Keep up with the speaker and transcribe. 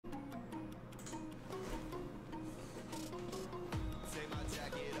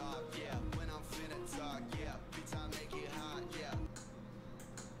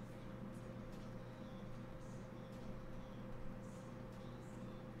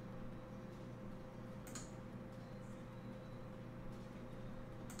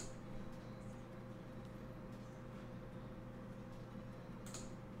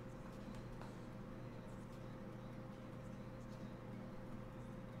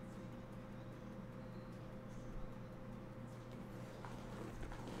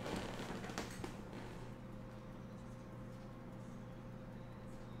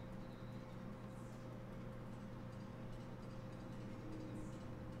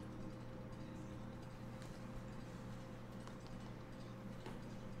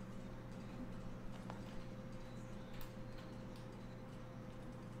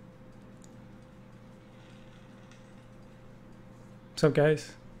What's up,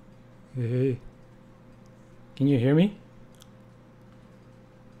 guys? Hey. Can you hear me?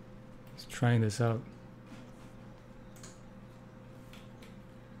 Just trying this out.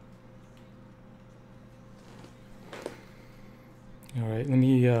 All right, let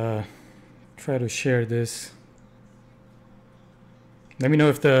me try to share this. Let me know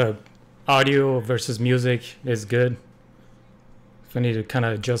if the audio versus music is good. If I need to kind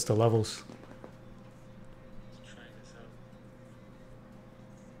of adjust the levels.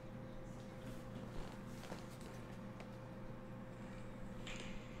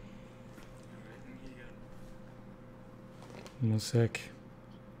 One sec.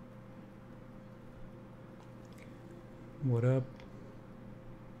 What up?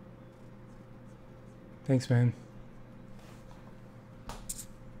 Thanks, man.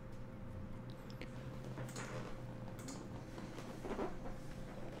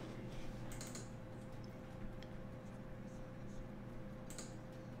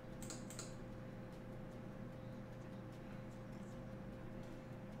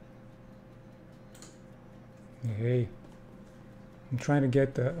 Hey. I'm trying to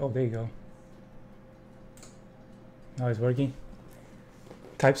get the, oh, there you go. Now it's working.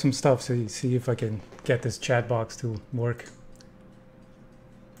 Type some stuff so you see if I can get this chat box to work.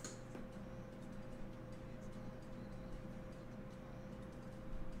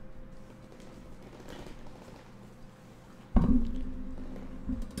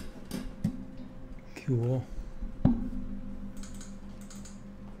 Cool.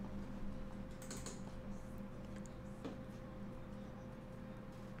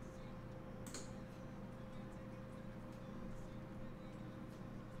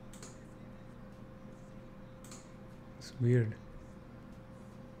 Weird.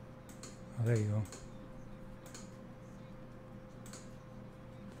 Oh, there you go.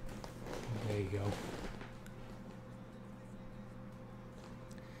 There you go.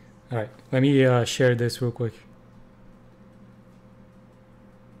 All right, let me share this real quick.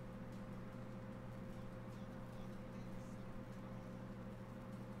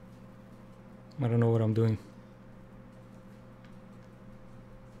 I don't know what I'm doing.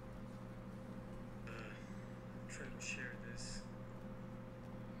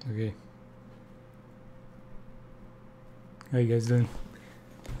 Okay. How you guys doing?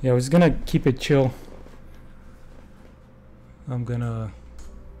 Yeah, I was gonna keep it chill. I'm gonna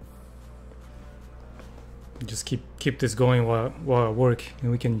just keep this going while I work,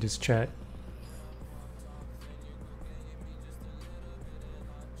 and we can just chat.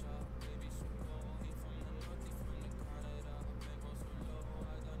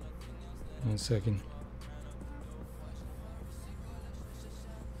 One second.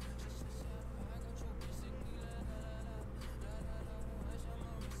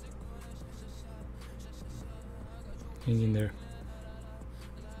 Hang in there.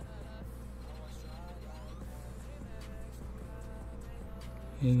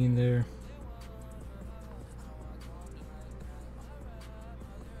 Hang in there.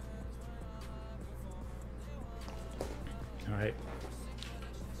 All right.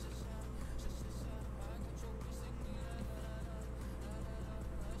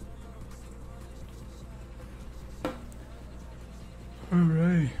 All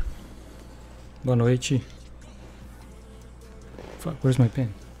right. Boa noite. Fuck, where's my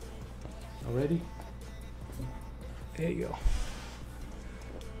pen? Already? There you go.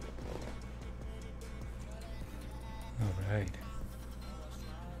 All right.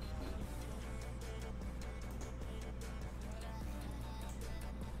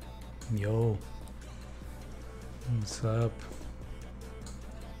 Yo. What's up?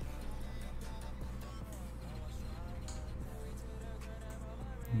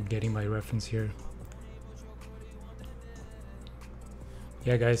 I'm getting my reference here.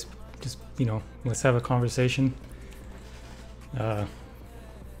 Yeah, guys, just, you know, let's have a conversation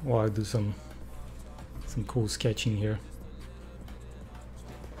while I do some cool sketching here.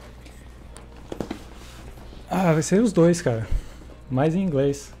 Ah, vai ser os dois, cara. Mais em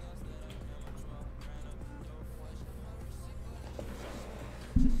inglês.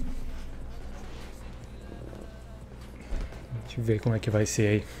 Deixa eu ver como é que vai ser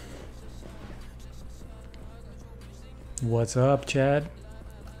aí. What's up, Chad?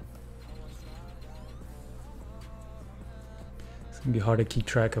 It's gonna be hard to keep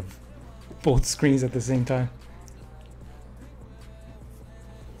track of both screens at the same time.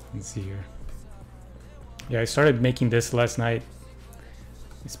 Let's see here. Yeah, I started making this last night.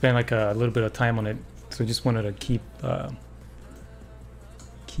 I spent like a little bit of time on it, so I just wanted to keep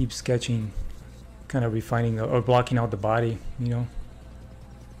sketching, kind of refining or blocking out the body, you know.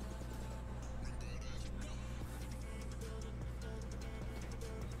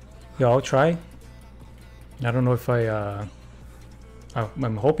 Yeah, I'll try. I don't know if I'm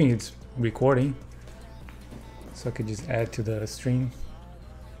hoping it's recording, so I could just add to the stream.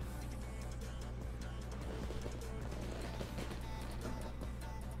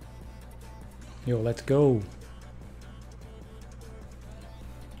 Yo, let's go.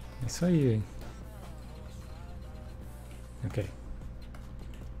 I saw you. Okay.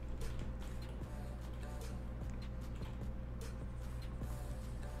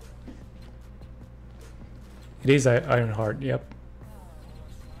 It is Ironheart, yep.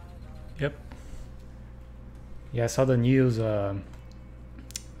 Yep. Yeah, I saw the news,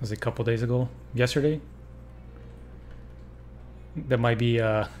 was it a couple days ago? Yesterday? There might be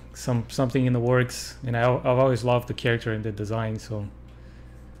something in the works, and I've always loved the character and the design, so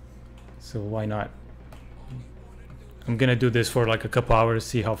why not? I'm gonna do this for like a couple hours,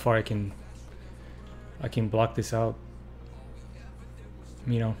 see how far I can block this out.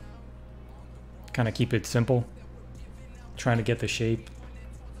 You know, kind of keep it simple, trying to get the shape,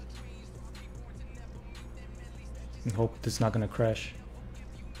 and hope it's not gonna crash.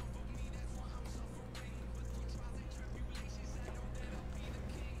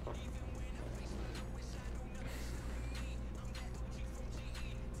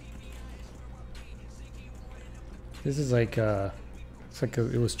 This is like it's like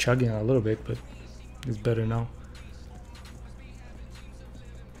it was chugging a little bit, but it's better now.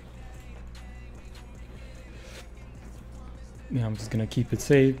 Yeah, I'm just gonna keep it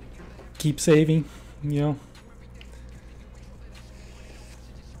saved, keep saving, you know.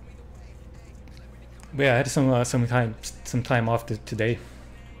 But yeah, I had some time off today,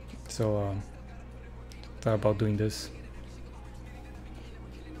 so thought about doing this.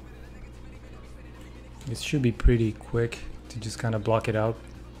 It should be pretty quick to just kind of block it out.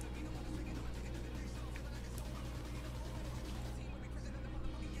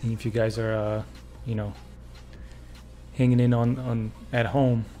 And if you guys are, you know, hanging in on at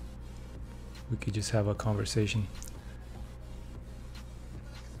home, we could just have a conversation.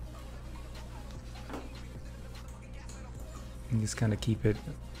 And just kind of keep it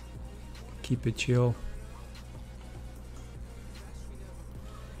chill.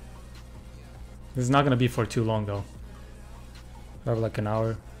 This is not gonna be for too long though. I have like an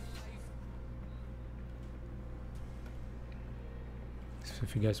hour. So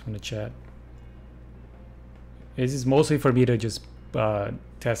if you guys want to chat. This is mostly for me to just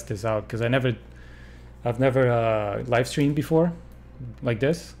test this out, because I've never live streamed before like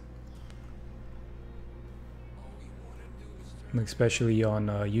this, especially on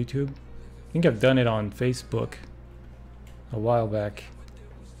YouTube. I think I've done it on Facebook a while back,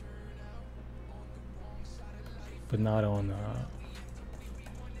 but not on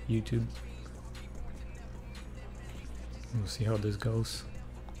YouTube. We'll see how this goes.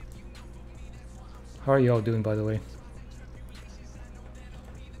 How are you all doing, by the way?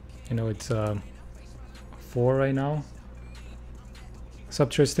 I know it's 4 right now. What's up,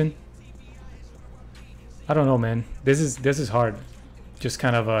 Tristan? I don't know, man. This is hard. Just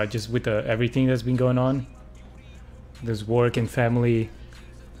kind of just with everything that's been going on. There's work and family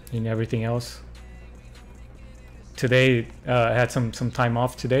and everything else. Today I had some time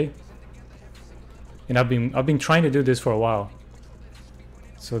off today, and I've been trying to do this for a while.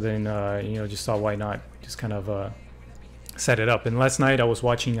 So then you know, just thought, why not just kind of set it up. And last night I was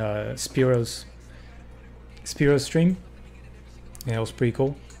watching Spiro's stream, and it was pretty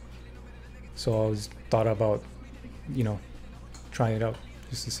cool. So I was thought about, you know, trying it out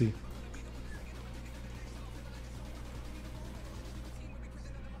just to see.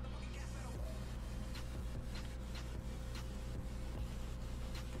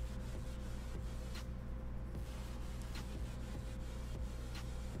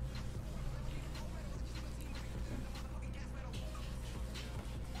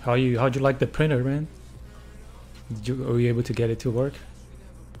 How'd you like the printer, man? Were you able to get it to work?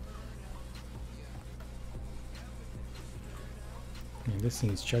 Man, this thing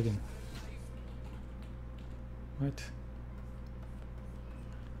is chugging. What?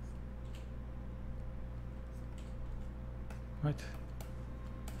 What?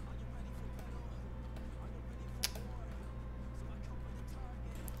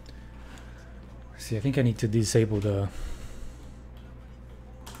 See, I think I need to disable the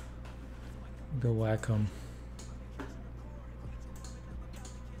Wacom.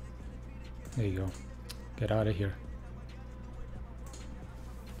 There you go. Get out of here.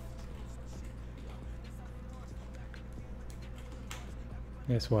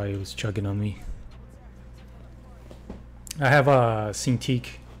 That's why it was chugging on me. I have a Cintiq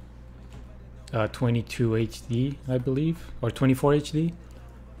 22 HD, I believe, or 24 HD.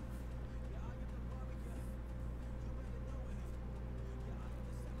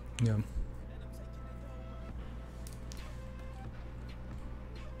 Yeah.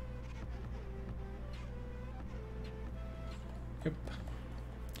 Yep.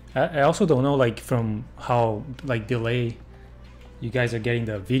 I also don't know, like, from how, like, delay you guys are getting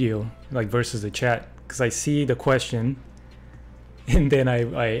the video, like, versus the chat, because I see the question and then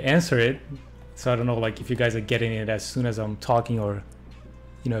I answer it, so I don't know, like, if you guys are getting it as soon as I'm talking, or,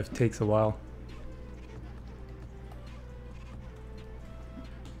 you know, if it takes a while.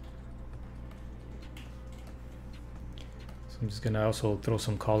 So I'm just gonna also throw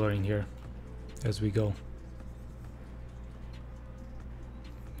some color in here as we go,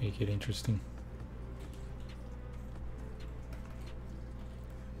 make it interesting.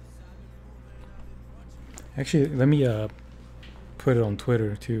 Actually, let me put it on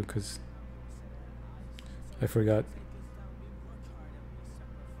Twitter too, because I forgot.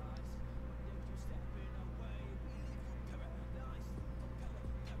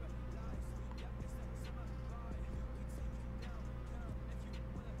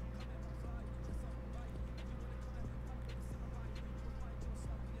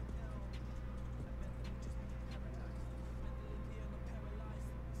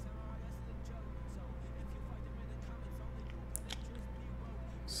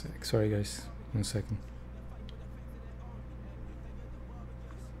 Sorry guys, 1 second.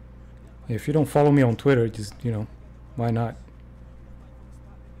 If you don't follow me on Twitter, just, you know, why not?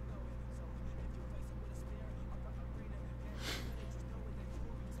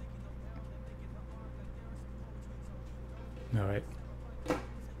 All right.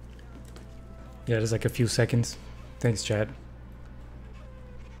 Yeah, there's like a few seconds. Thanks, Chad.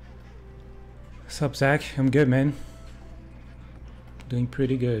 What's up, Zach? I'm good, man. Doing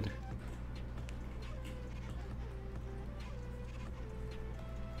pretty good.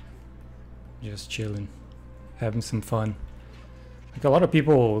 Just chilling, having some fun. Like, a lot of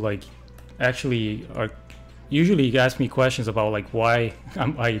people, like, actually are usually ask me questions about, like, why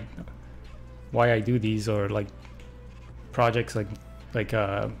I do these, or like projects, like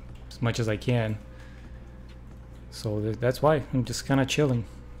as much as I can. So that's why I'm just kind of chilling.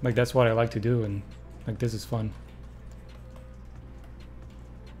 Like, that's what I like to do, and like, this is fun.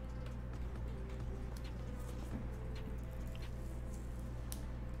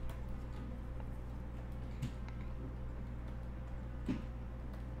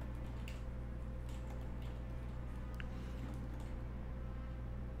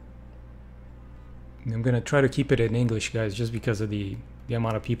 I'm gonna try to keep it in English, guys, just because of the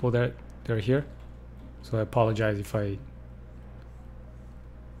amount of people that are here. So I apologize if I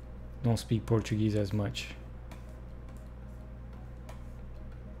don't speak Portuguese as much.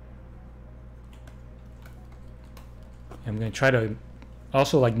 I'm gonna try to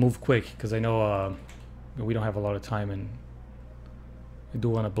also, like, move quick, because I know we don't have a lot of time, and I do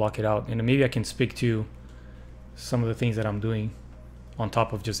want to block it out, and maybe I can speak to some of the things that I'm doing on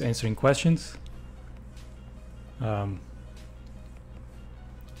top of just answering questions.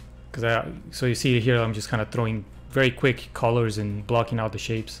 So you see here, I'm just kind of throwing very quick colors and blocking out the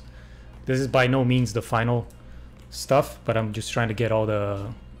shapes. This is by no means the final stuff, but I'm just trying to get all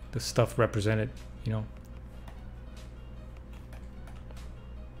the stuff represented, you know.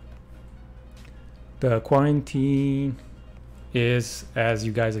 The quarantine is as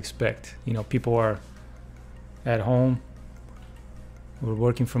you guys expect. You know, people are at home. We're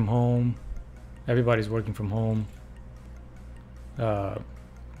working from home. Everybody's working from home.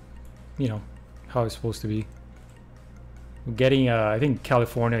 You know, how it's supposed to be. We're getting, I think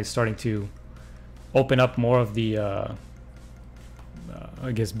California is starting to open up more of the, I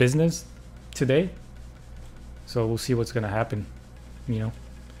guess, business today. So we'll see what's going to happen, you know,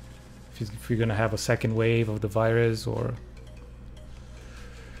 if you're going to have a second wave of the virus, or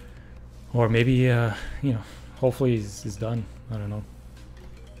maybe, you know, hopefully it's done. I don't know.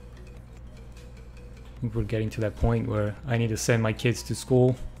 I think we're getting to that point where I need to send my kids to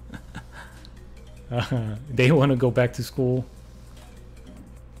school. They want to go back to school.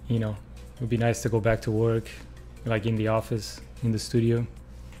 You know, it would be nice to go back to work, like in the office, in the studio.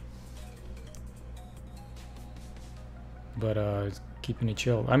 But it's keeping it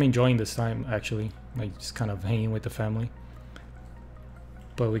chill. I'm enjoying this time, actually, like just kind of hanging with the family.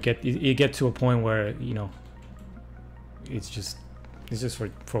 But you get to a point where, you know, it's just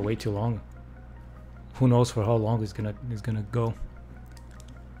for way too long. Who knows for how long it's gonna go.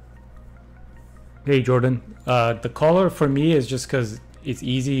 Hey Jordan, the color for me is just because it's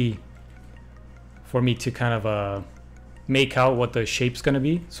easy for me to kind of make out what the shape's gonna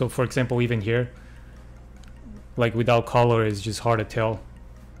be. So for example, even here, like without color, it's just hard to tell.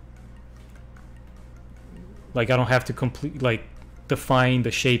 Like I don't have to complete, like define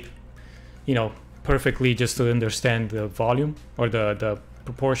the shape, you know, perfectly just to understand the volume or the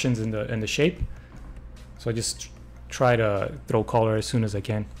proportions in the shape. So I just try to throw color as soon as I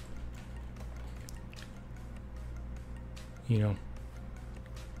can. You know,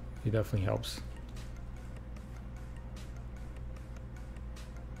 it definitely helps.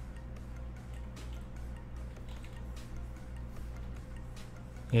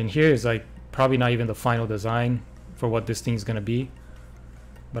 And here is like probably not even the final design for what this thing's gonna be,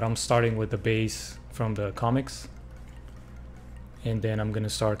 but I'm starting with the base from the comics, and then I'm gonna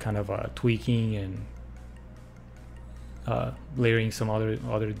start kind of tweaking and layering some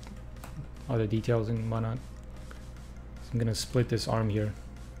other details and whatnot. So I'm gonna split this arm here,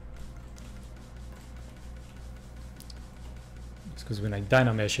 just because when I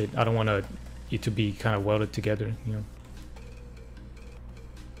dynamesh it, I don't want it to be kind of welded together, you know.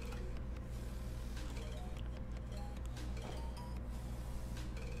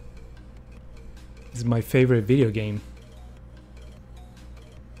 This is my favorite video game.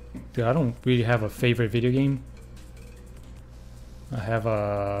 Dude, I don't really have a favorite video game. I have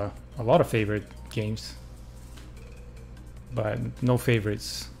a lot of favorite games, but no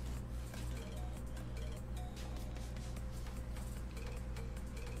favorites.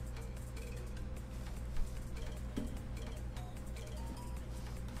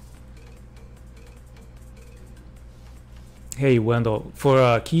 Hey Wendell, for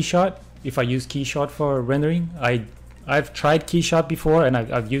Keyshot, if I use Keyshot for rendering, I've tried Keyshot before and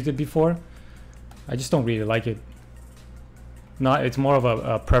I've used it before. I just don't really like it. It's more of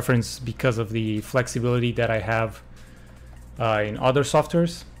a preference because of the flexibility that I have in other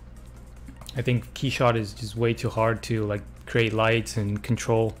softwares. I think Keyshot is just way too hard to like create lights and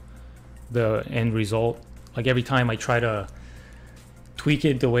control the end result. Like every time I try to tweak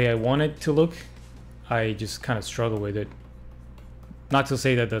it the way I want it to look, I just kind of struggle with it. Not to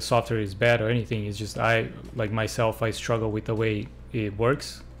say that the software is bad or anything, it's just I I struggle with the way it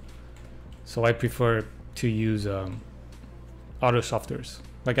works. So I prefer to use other softwares.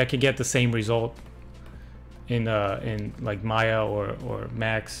 Like I could get the same result in like Maya or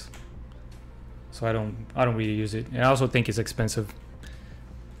Max. So I don't really use it. And I also think it's expensive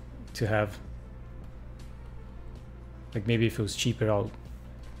to have. Like maybe if it was cheaper, I'll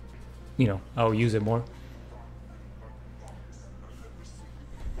use it more.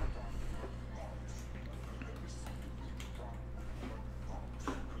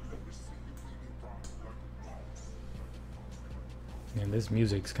 And this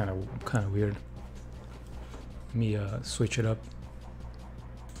music's kind of weird. Let me switch it up.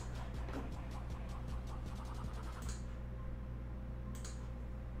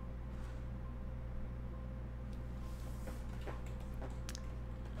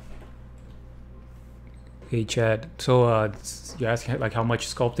 Hey Chad, so you're asking like how much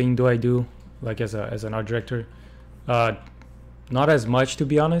sculpting do I do, like as an art director? Not as much, to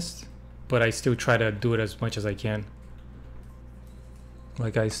be honest, but I still try to do it as much as I can.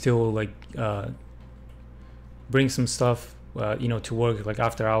 Like I still like bring some stuff to work like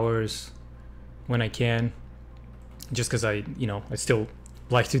after hours when I can, just because I still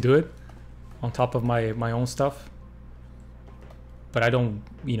like to do it on top of my own stuff. But I don't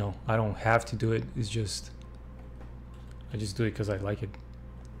have to do it. It's just I just do it because I like it.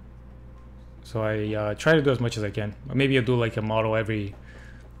 So I try to do as much as I can. Maybe I'll do like a model every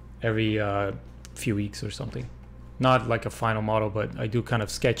few weeks or something. Not like a final model, but I do kind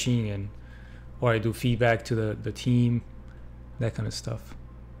of sketching or I do feedback to the team, that kind of stuff.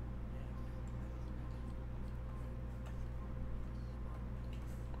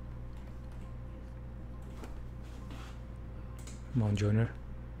 Come on, Joiner.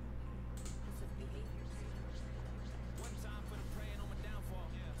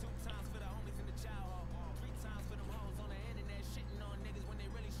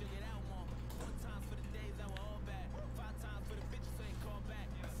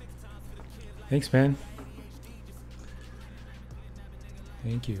 Thanks, man.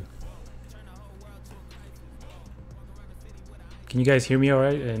 Thank you. Can you guys hear me all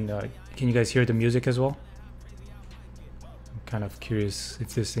right? And can you guys hear the music as well? I'm kind of curious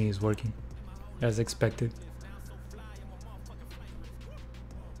if this thing is working as expected.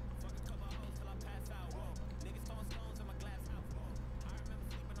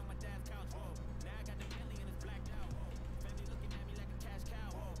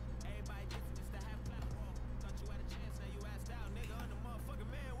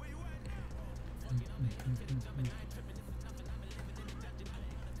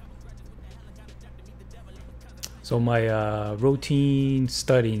 So my routine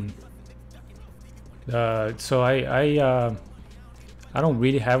studying. So I I don't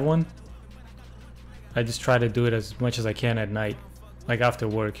really have one. I just try to do it as much as I can at night, like after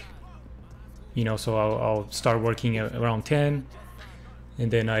work. You know, so I'll start working at around 10,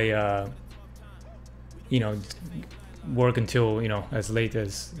 and then I, you know, work until, you know, as late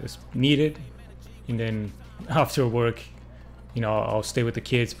as needed, and then after work, you know, I'll stay with the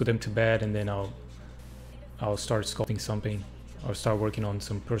kids, put them to bed, and then I'll start sculpting something, or start working on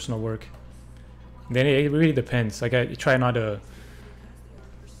some personal work. Then it really depends. Like I try not to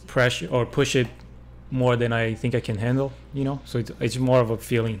pressure or push it more than I think I can handle, you know. So it's more of a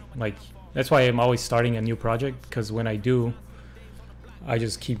feeling. Like that's why I'm always starting a new project, because when I do, I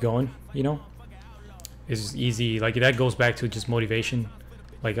just keep going, you know. It's just easy. Like that goes back to just motivation.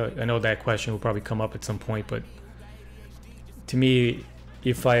 Like I know that question will probably come up at some point, but to me,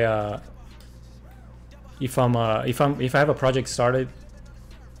 if I have a project started,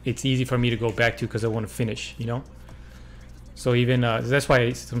 it's easy for me to go back to, because I want to finish, you know. So even that's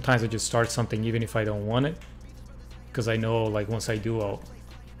why sometimes I just start something even if I don't want it, because I know like once I do,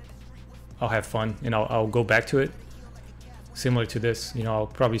 I'll have fun, and I'll go back to it. Similar to this, you know, I'll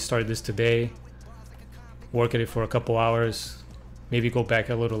probably start this today, work at it for a couple hours, maybe go back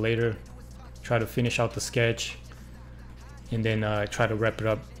a little later, try to finish out the sketch, and then try to wrap it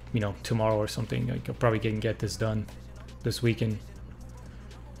up, you know, tomorrow or something. Like I'll probably get this done this weekend.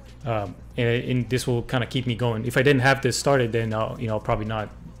 And this will kind of keep me going. If I didn't have this started, then I'll probably not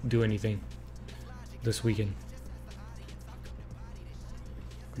do anything this weekend.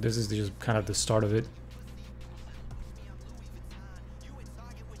 This is just kind of the start of it.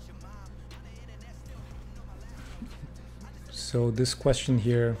 So this question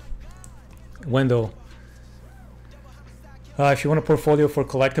here, Wendell, if you want a portfolio for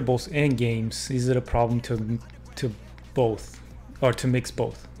collectibles and games, is it a problem to both, or to mix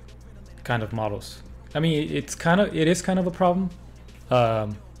both kind of models? I mean, it is kind of a problem.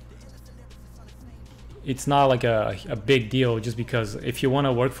 It's not like a big deal, just because if you want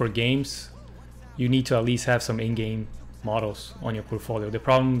to work for games, you need to at least have some in-game models on your portfolio. The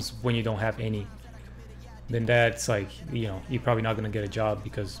problem is when you don't have any, then that's like, you know, you're probably not going to get a job,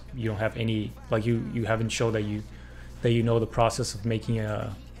 because you don't have any, like you haven't shown that you know the process of making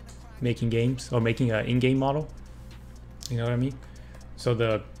games, or making an in-game model. You know what I mean?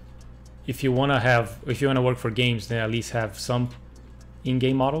 So if you want to work for games, then at least have some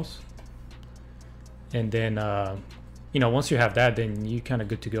in-game models, and then you know, once you have that, then you're kind of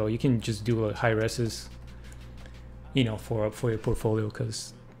good to go. You can just do high reses, you know, for your portfolio,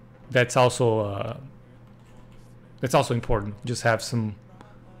 because that's also important. Just have some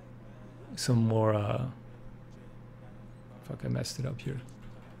more fuck, I messed it up here.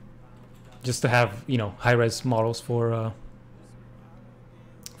 Just to have, you know, high res models for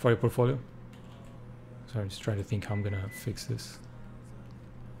your portfolio. Sorry, I'm just trying to think how I'm gonna fix this.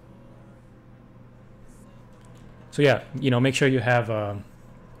 So yeah, you know, make sure you have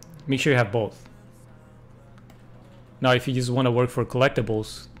both. Now, if you just want to work for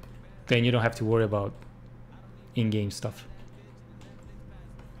collectibles, then you don't have to worry about in-game stuff,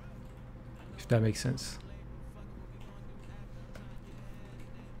 if that makes sense.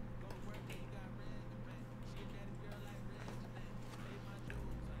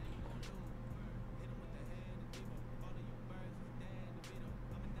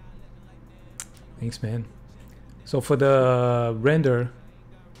 Thanks, man. So for the render,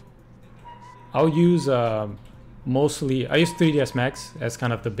 I'll use mostly, I use 3ds Max as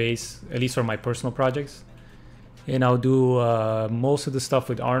kind of the base, at least for my personal projects. And I'll do most of the stuff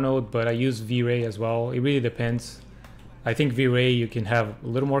with Arnold, but I use V-Ray as well. It really depends. I think V-Ray, you can have a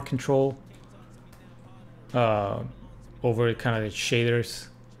little more control over kind of the shaders.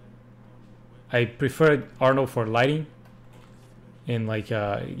 I prefer Arnold for lighting and like,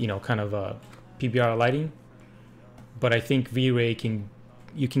 you know, kind of PBR lighting. But I think V-Ray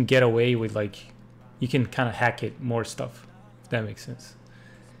you can get away with, like, you can kind of hack it more stuff, if that makes sense.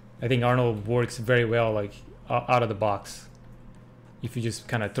 I think Arnold works very well, like, out of the box. If you just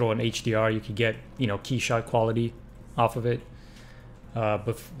kind of throw an HDR, you can get, you know, key shot quality off of it.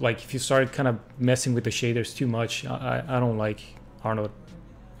 But like if you start kind of messing with the shaders too much, I don't like Arnold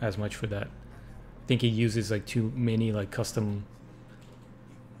as much for that. I think it uses like too many like custom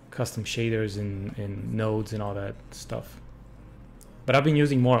shaders and nodes and all that stuff. But I've been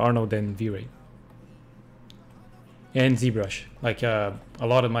using more Arnold than V-Ray. And ZBrush. Like a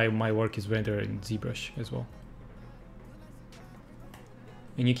lot of my work is rendered in ZBrush as well.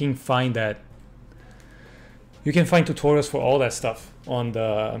 And you can find tutorials for all that stuff on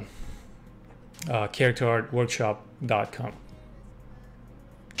the characterartworkshop.com.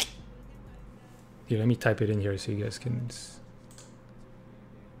 Here, let me type it in here so you guys can.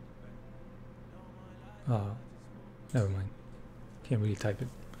 Never mind. Can't really type it.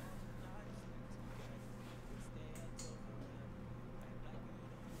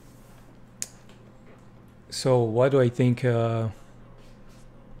 So what do I think? Is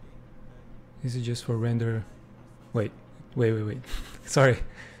it just for render? Wait. Sorry,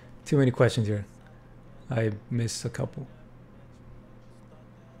 too many questions here. I missed a couple.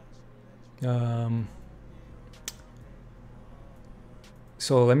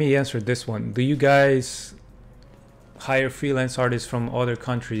 So let me answer this one. Do you guys hire freelance artists from other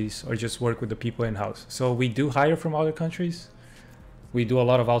countries or just work with the people in-house? So we do hire from other countries. We do a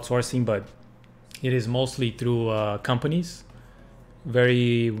lot of outsourcing, but it is mostly through companies.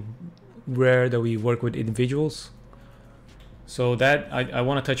 Very rare that we work with individuals. So that I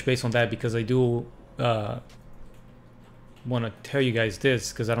want to touch base on that because I do want to tell you guys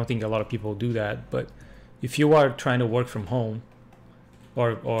this because I don't think a lot of people do that. But if you are trying to work from home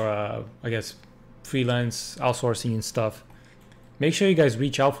or I guess freelance outsourcing and stuff, make sure you guys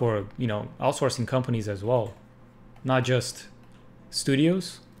reach out for outsourcing companies as well, not just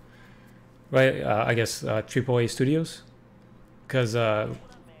studios, right? I guess AAA studios, because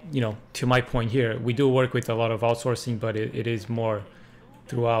to my point here, we do work with a lot of outsourcing, but it is more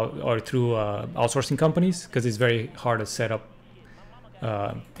through outsourcing companies because it's very hard to set up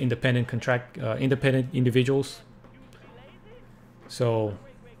independent individuals. So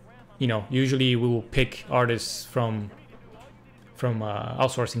usually we will pick artists from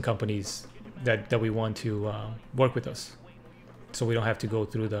outsourcing companies that we want to work with us, so we don't have to go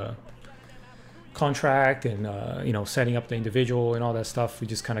through the contract and setting up the individual and all that stuff. It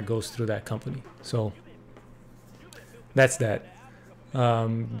just kind of goes through that company. So that's that.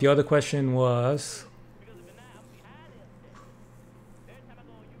 The other question was,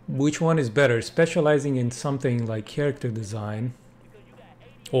 which one is better, specializing in something like character design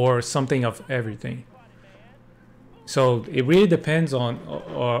or something of everything? So it really depends on,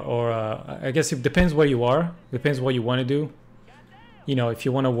 or I guess it depends where you are, depends what you want to do. If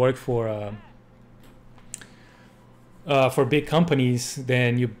you want to work for big companies,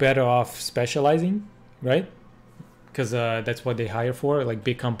 then you're better off specializing, right? Because that's what they hire for. Like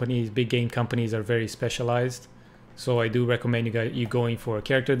big companies, big game companies are very specialized. So I do recommend you going for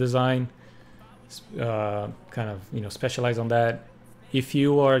character design, kind of specialize on that. If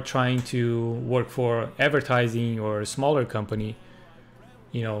you are trying to work for advertising or a smaller company,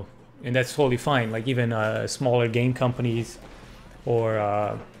 and that's totally fine. Like even smaller game companies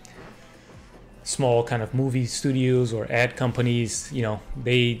or small kind of movie studios or ad companies,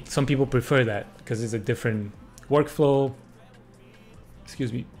 some people prefer that because it's a different workflow.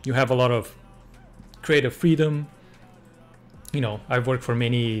 Excuse me. You have a lot of creative freedom. I've worked for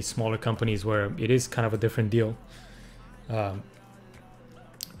many smaller companies where it is kind of a different deal.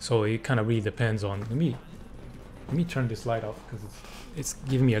 So it kind of really depends on. Let me turn this light off because it's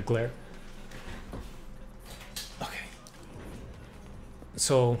giving me a glare. Okay.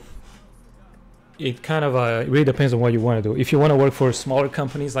 So it kind of it really depends on what you want to do. If you want to work for smaller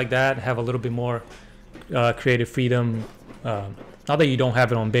companies like that, have a little bit more creative freedom. Not that you don't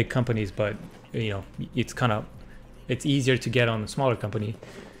have it on big companies, but it's easier to get on a smaller company.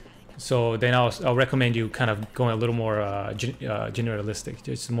 So then I'll recommend you kind of going a little more generalistic,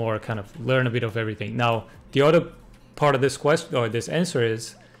 just more kind of learn a bit of everything. Now, the other part of this question or this answer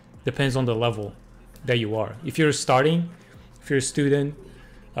is depends on the level that you are. If you're starting, if you're a student,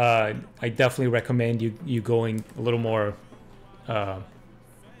 I definitely recommend you going a little more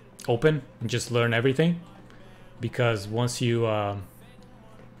open and just learn everything, because once you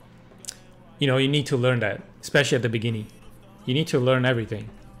you need to learn that, especially at the beginning. You need to learn everything.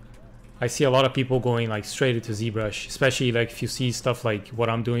 I see a lot of people going like straight into ZBrush, especially like if you see stuff like what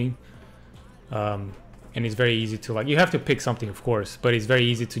I'm doing. And it's very easy to you have to pick something, of course, but it's very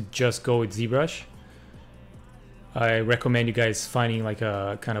easy to just go with ZBrush. I recommend you guys finding like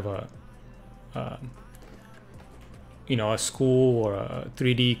a kind of a school or a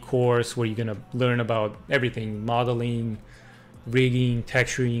 3D course where you're gonna learn about everything: modeling, rigging,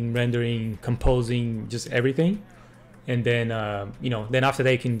 texturing, rendering, composing, just everything. And then then after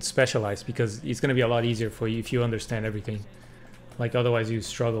that you can specialize, because it's gonna be a lot easier for you if you understand everything. Like otherwise you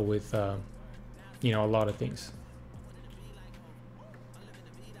struggle with a lot of things.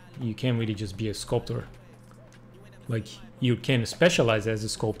 You can't really just be a sculptor. Like you can specialize as a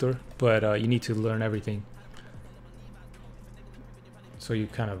sculptor, but you need to learn everything. So you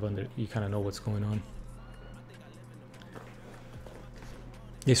kind of know what's going on.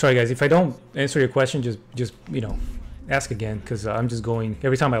 Yeah, sorry guys, if I don't answer your question, just ask again, because I'm just going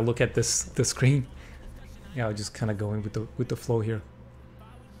every time I look at the screen. Yeah, I'm just kind of going with the flow here.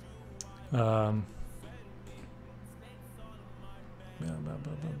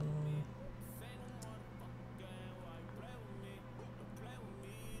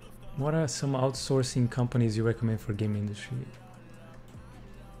 What are some outsourcing companies you recommend for game industry?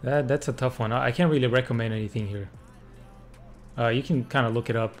 That's a tough one. I can't really recommend anything here. You can kind of look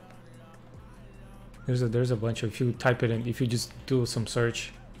it up. There's a bunch of, if you type it in, if you just do some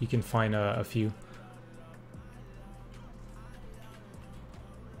search, you can find a few.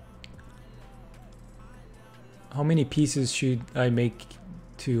 How many pieces should I make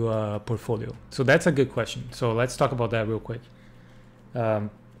to a portfolio? So that's a good question. So let's talk about that real quick.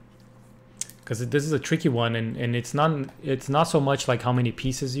 Because this is a tricky one, and it's not so much like how many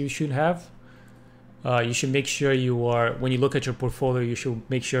pieces you should have. You should make sure you are, when you look at your portfolio, you should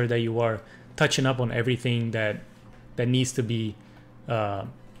make sure that you are touching up on everything that needs to be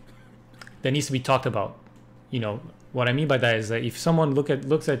talked about. You know what I mean by that is that if someone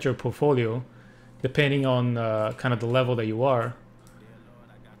looks at your portfolio, depending on kind of the level that you are,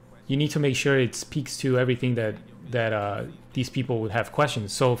 you need to make sure it speaks to everything that these people would have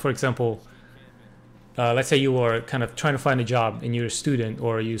questions. So, for example, let's say you are kind of trying to find a job and you're a student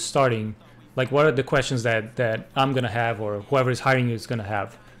or you're starting. Like, what are the questions that I'm gonna have, or whoever is hiring you is gonna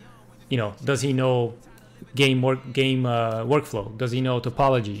have? You know, does he know game workflow? Does he know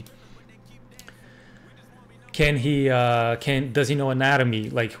topology? Does he know anatomy?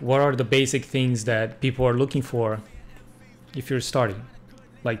 Like, what are the basic things that people are looking for if you're starting?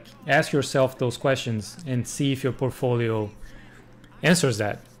 Like, ask yourself those questions and see if your portfolio answers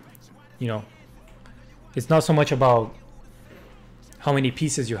that. You know, it's not so much about how many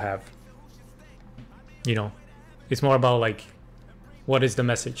pieces you have. You know, it's more about like, what is the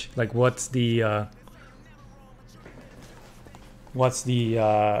message? Like, what's the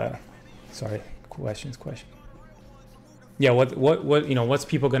sorry, question. Yeah, what you know, what's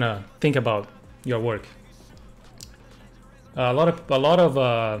people gonna think about your work? A lot of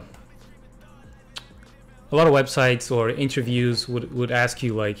websites or interviews would ask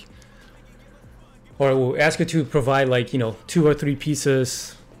you like, or will ask you to provide like, you know, 2 or 3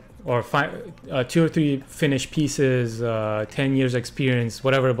 pieces, or 2 or 3 finished pieces, 10 years experience,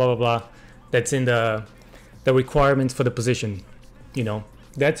 whatever, blah blah blah. That's in the requirements for the position. You know,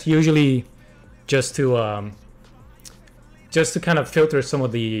 that's usually just to kind of filter some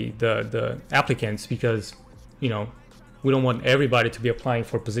of the applicants, because, you know, we don't want everybody to be applying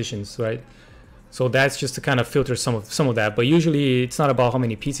for positions, right? So that's just to kind of filter some of that. But usually it's not about how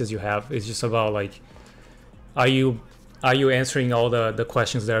many pieces you have. It's just about like, are you answering all the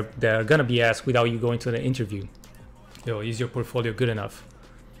questions that are gonna be asked without you going to the interview? You know, is your portfolio good enough?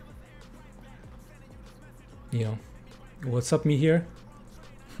 You know, what's up, me here?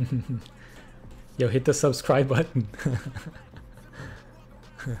 Yo, hit the subscribe button.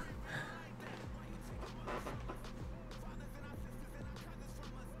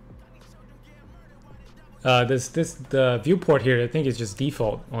 The viewport here, I think, is just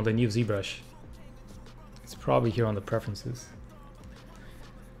default on the new ZBrush. It's probably here on the preferences.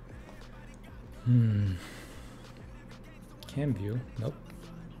 Cam view, nope.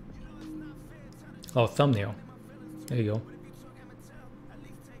 Oh, thumbnail. There you go.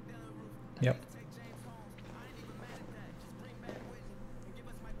 Yep.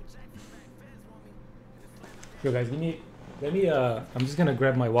 Yo guys, let me I'm just gonna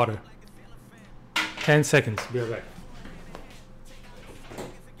grab my water. 10 seconds, be right back.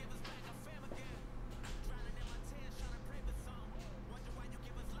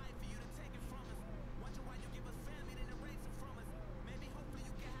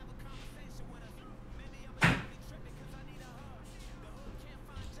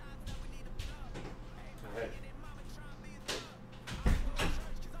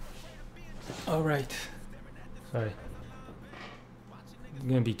 All right. Sorry. I'm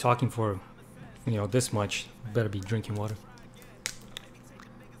gonna be talking for, you know, this much. Better be drinking water.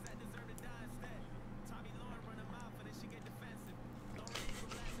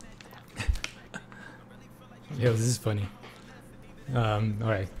 Yo, this is funny. All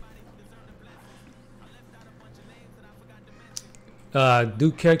right.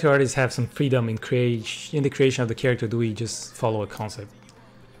 Do character artists have some freedom in the creation of the character? Do we just follow a concept?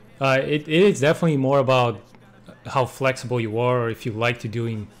 It is definitely more about how flexible you are, or if you like to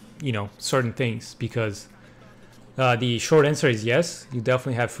doing, you know, certain things, because the short answer is yes, you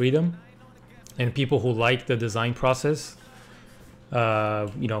definitely have freedom. And people who like the design process, you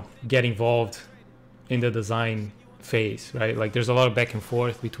know, get involved in the design phase, right? Like, there's a lot of back and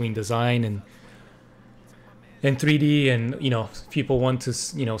forth between design and 3D, and, you know, people want to,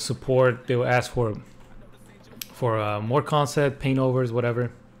 you know, support, they'll ask for more concept, paint overs,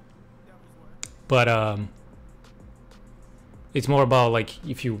 whatever. But It's more about like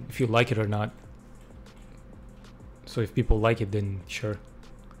if you like it or not. So if people like it, then sure.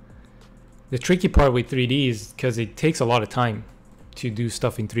 The tricky part with 3D is because it takes a lot of time to do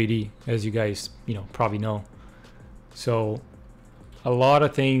stuff in 3D, as you guys probably know. So a lot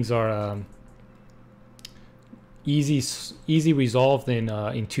of things are easy resolved in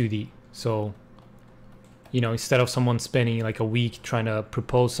 2D. So instead of someone spending like a week trying to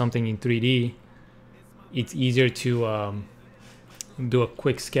propose something in 3D, it's easier to do a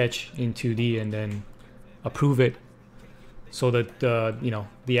quick sketch in 2D and then approve it, so that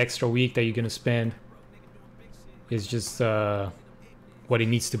the extra week that you're gonna spend is just what it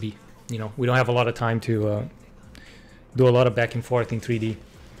needs to be. We don't have a lot of time to do a lot of back and forth in 3D.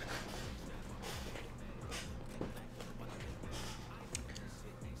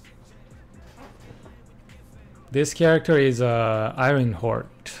 This character is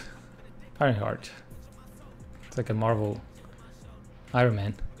Ironheart. It's like a Marvel Iron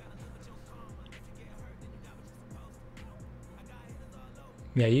Man.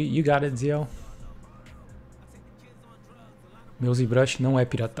 Yeah, you got it, Zio. Meu ZBrush não é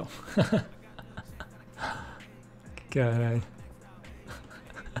piratão. Caralho.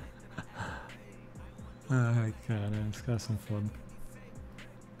 Ai, caralho, os caras são foda.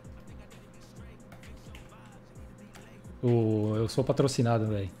 Eu sou patrocinado,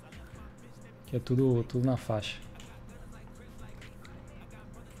 velho. Que é tudo na faixa.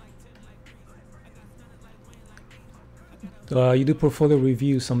 You do portfolio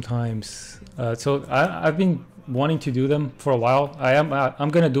review sometimes. So I've been wanting to do them for a while. I'm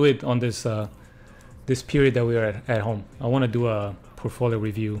gonna do it on this this period that we're at home. I want to do a portfolio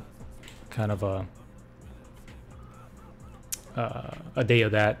review, kind of a day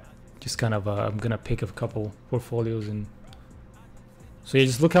of that. Just kind of I'm gonna pick a couple portfolios, and so you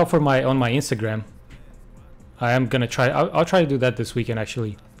just look out for on my Instagram. I am gonna try. I'll try to do that this weekend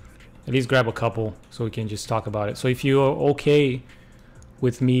actually. At least grab a couple so we can just talk about it. So if you're okay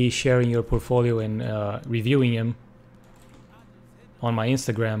with me sharing your portfolio and reviewing them on my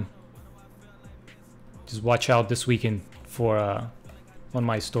Instagram, just watch out this weekend for on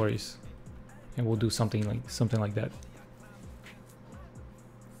my stories, and we'll do something like that.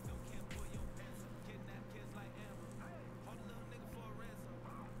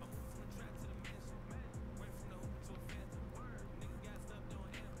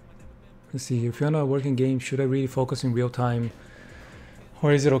 Let's see, if you're on a working game, should I really focus in real time,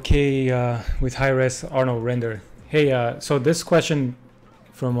 or is it okay with high-res Arnold render? Hey, so this question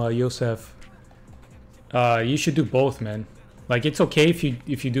from Yosef, you should do both, man. Like, it's okay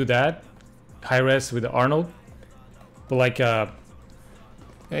if you do that, high-res with the Arnold, but like, I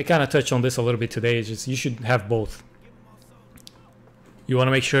kind of touched on this a little bit today. It's just you should have both. You want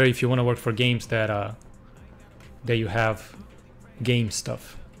to make sure if you want to work for games that that you have game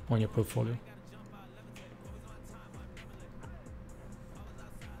stuff on your portfolio.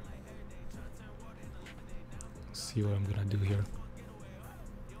 Let's see what I'm gonna do here.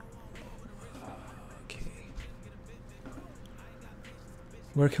 Okay.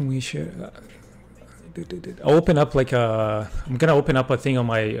 Where can we share? I'll open up like I'm gonna open up a thing on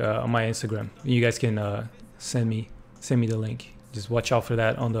my Instagram. You guys can send me the link. Just watch out for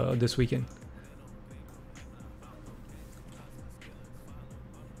that on this weekend.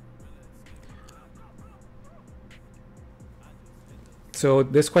 So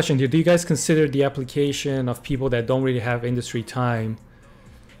this question here, do you guys consider the application of people that don't really have industry time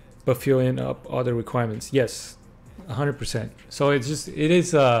but filling up other requirements? Yes, 100%. So it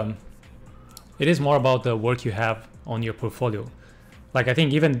is more about the work you have on your portfolio. Like, I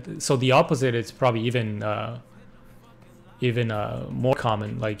think even so, the opposite is probably even more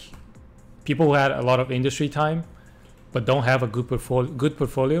common. Like, people who had a lot of industry time but don't have a good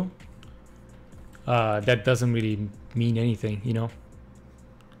portfolio, that doesn't really mean anything, you know.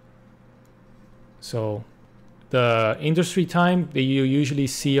 So the industry time that you usually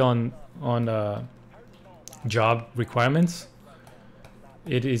see on job requirements,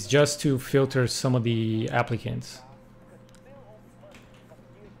 it is just to filter some of the applicants.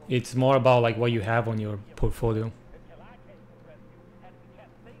 It's more about like what you have on your portfolio.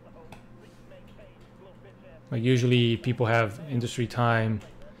 Like, usually people have industry time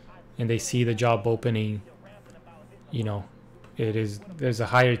and they see the job opening, you know, there's a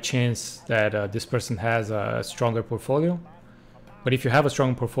higher chance that this person has a stronger portfolio. But if you have a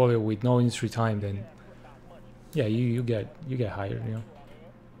strong portfolio with no industry time, then yeah, you get hired, you know.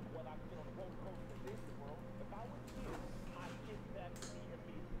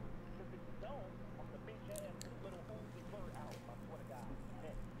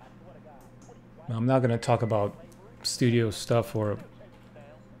 I'm not gonna talk about studio stuff, or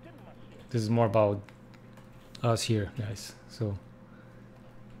this is more about us here, guys. So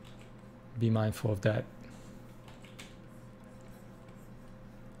be mindful of that.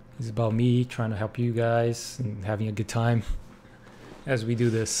 It's about me trying to help you guys and having a good time as we do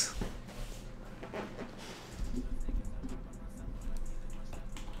this.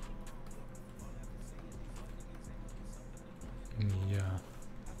 Yeah,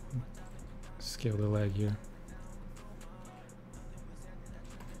 scale the leg here.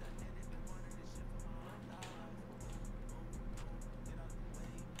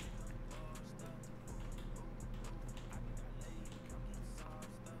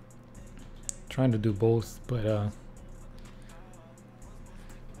 Trying to do both, but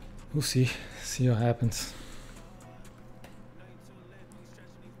we'll see what happens.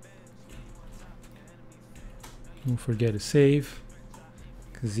 Don't forget to save,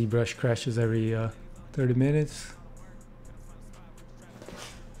 because ZBrush crashes every 30 minutes.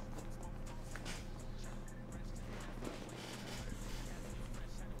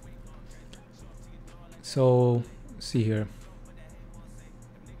 So, let's see here.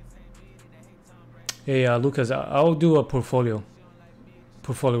 Hey, Lucas, I'll do a portfolio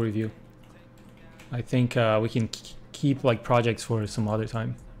review. I think we can keep like projects for some other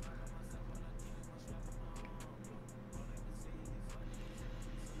time.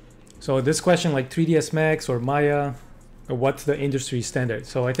 So this question, like 3ds Max or Maya, or what's the industry standard?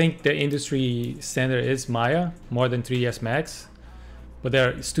 So I think the industry standard is Maya more than 3ds Max, but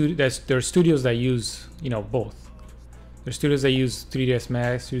there are studios that use, you know, both. There are studios that use 3ds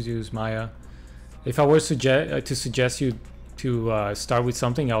Max, studios use Maya. If I were to suggest you to start with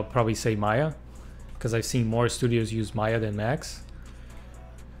something, I'll probably say Maya, because I've seen more studios use Maya than Max.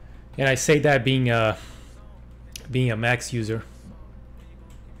 And I say that being a Max user.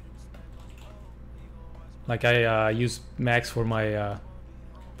 Like I use Max for my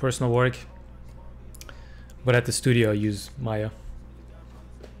personal work, but at the studio I use Maya.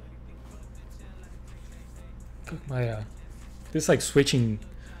 My this like switching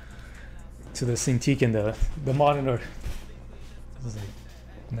to the Cintiq and the monitor. This is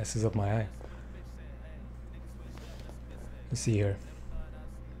like messes up my eye. Let's see here.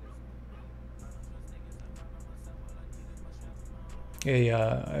 Hey,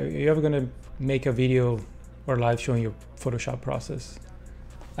 are you ever gonna make a video or live showing your Photoshop process?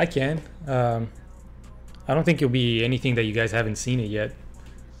 I can. I don't think it'll be anything that you guys haven't seen it yet.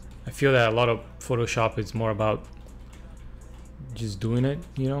 I feel that a lot of Photoshop is more about just doing it,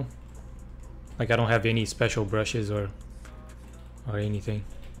 you know? Like I don't have any special brushes or anything,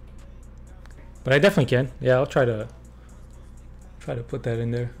 but I definitely can. Yeah, I'll try to put that in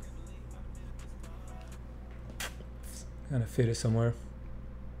there. Kind of fit it somewhere.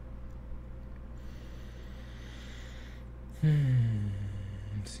 Let's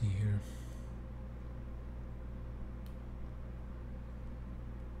see here.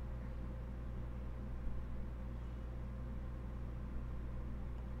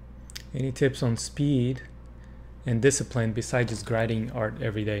 Any tips on speed and discipline besides just grinding art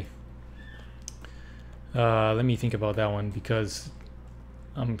every day? Let me think about that one, because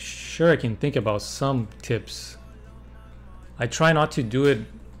I'm sure I can think about some tips. I try not to do it.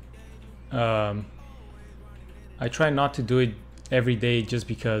 I try not to do it every day just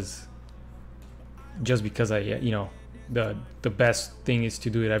because I, you know, the best thing is to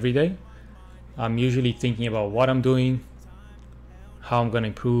do it every day. I'm usually thinking about what I'm doing, how I'm gonna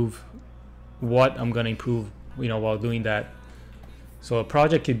improve, what I'm gonna improve, you know, while doing that. So a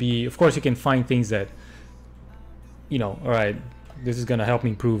project could be, of course, you can find things that, you know, all right, this is gonna help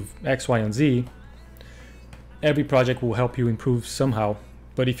me improve X, Y, and Z. Every project will help you improve somehow.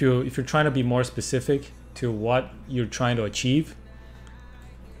 But if you're trying to be more specific to what you're trying to achieve,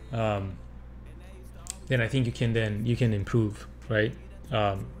 then I think you can improve, right?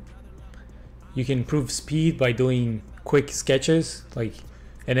 You can improve speed by doing quick sketches, like.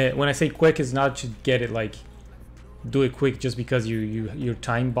 And when I say quick, it's not to get it like do it quick just because you're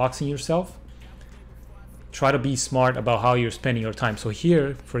time boxing yourself. Try to be smart about how you're spending your time. So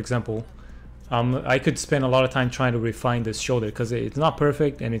here, for example, I could spend a lot of time trying to refine this shoulder because it's not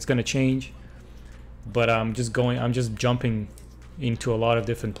perfect and it's gonna change. But I'm just jumping into a lot of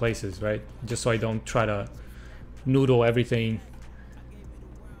different places, right? Just so I don't try to noodle everything,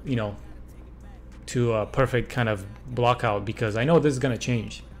 you know, to a perfect kind of block out, because I know this is gonna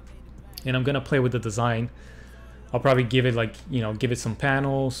change and I'm gonna play with the design. I'll probably give it like, you know, give it some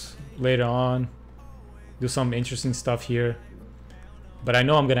panels later on, do some interesting stuff here, but I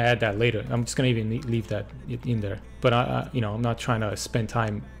know I'm gonna add that later. I'm just gonna even leave that in there, but you know, I'm not trying to spend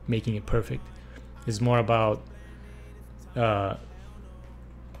time making it perfect. It's more about uh,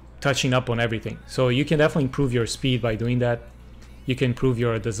 touching up on everything. So you can definitely improve your speed by doing that. You can improve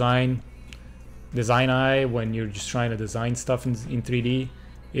your design eye when you're just trying to design stuff in 3D.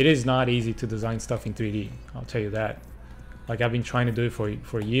 It is not easy to design stuff in 3D, I'll tell you that. Like, I've been trying to do it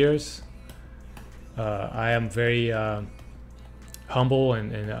for years. I am very humble,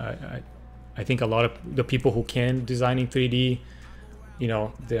 and I think a lot of the people who can design in 3D, you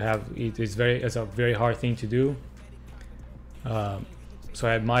know, it's a very hard thing to do. So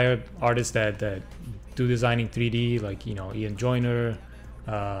I admire artists that do design in 3D, like, you know, Ian Joyner,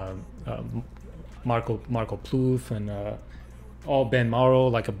 Marco Plouffe, and all Ben Mauro,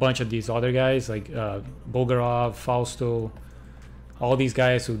 like a bunch of these other guys, like Bogarov, Fausto, all these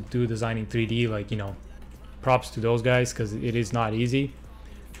guys who do design in 3D, like, you know, props to those guys, because it is not easy.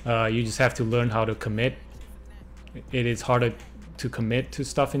 You just have to learn how to commit. It is harder to commit to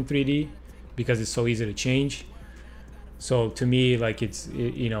stuff in 3D because it's so easy to change. So to me, like,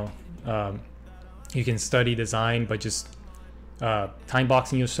 you know, you can study design, but just time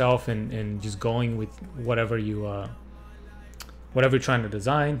boxing yourself and just going with whatever you're trying to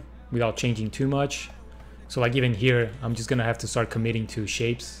design without changing too much. So like even here, I'm just gonna have to start committing to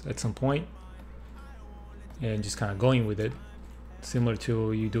shapes at some point and just kind of going with it, similar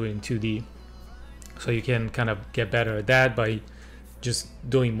to you do it in 2D. So you can kind of get better at that by just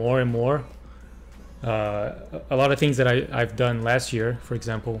doing more and more. A lot of things that I've done last year, for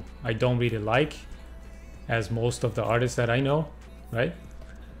example, I don't really like, as most of the artists that I know, right?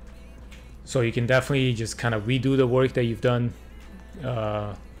 So you can definitely just kind of redo the work that you've done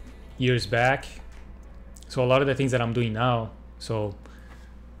years back. So a lot of the things that I'm doing now, so,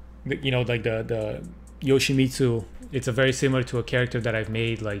 you know, like the Yoshimitsu, it's a very similar to a character that I've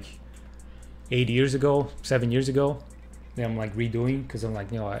made like 8 years ago, 7 years ago, that I'm like redoing because I'm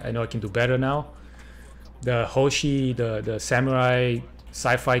like, you know, I know I can do better now. The Hoshi, the samurai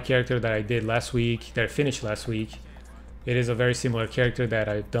sci-fi character that I did last week, that I finished last week, it is a very similar character that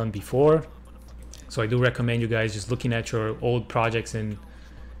I've done before. So I do recommend you guys just looking at your old projects and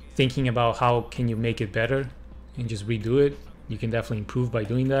thinking about how can you make it better and just redo it. You can definitely improve by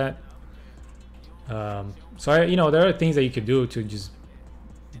doing that. So you know, there are things that you could do to just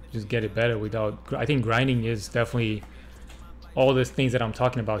get it better without, I think grinding is definitely, all the things that I'm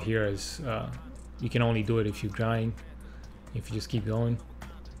talking about here is you can only do it if you grind, if you just keep going.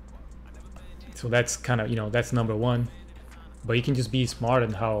 So that's kind of, you know, that's number one. But you can just be smart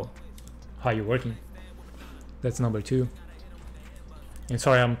in how you're working. That's number two. And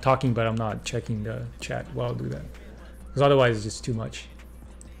sorry, I'm talking, but I'm not checking the chat while I'll do that, because otherwise it's just too much.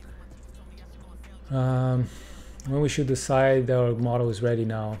 When we should decide that our model is ready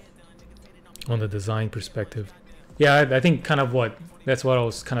now on the design perspective. Yeah, I think kind of that's what I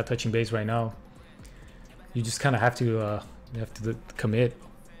was kind of touching base right now. You just kind of have to commit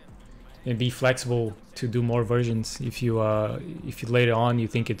and be flexible to do more versions if you later on you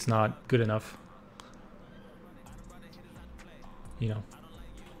think it's not good enough, you know.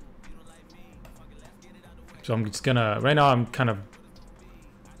 So I'm just gonna, right now I'm kind of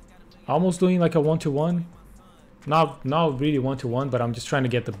almost doing like a 1-to-1, not really 1-to-1, but I'm just trying to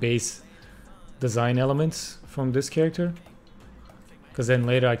get the base design elements from this character, because then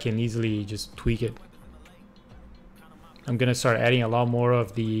later I can easily just tweak it. I'm gonna start adding a lot more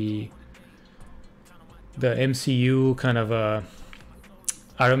of the MCU kind of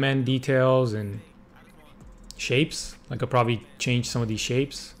Iron Man details and shapes. Like I'll probably change some of these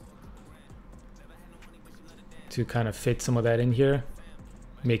shapes to kind of fit some of that in here,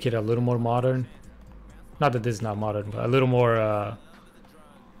 make it a little more modern. Not that this is not modern, but a little more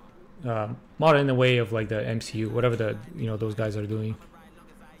modern in the way of like the MCU, whatever those guys are doing.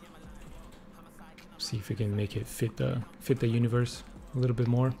 See if we can make it fit the universe a little bit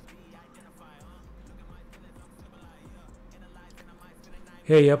more.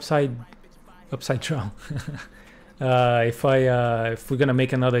 Hey, upside down. If we're gonna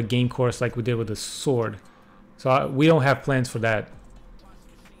make another game course like we did with the sword, so we don't have plans for that.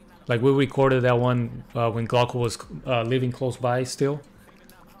 Like we recorded that one when Glauco was living close by still.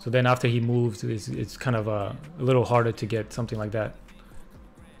 So then after he moved, it's kind of a little harder to get something like that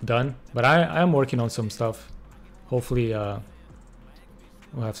done. But I am working on some stuff. Hopefully we'll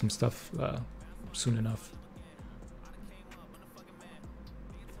have some stuff soon enough.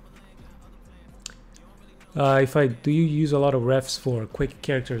 Do you use a lot of refs for quick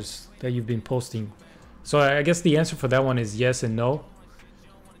characters that you've been posting? So I guess the answer for that one is yes and no.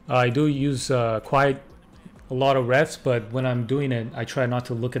 I do use quite a lot of refs, but when I'm doing it, I try not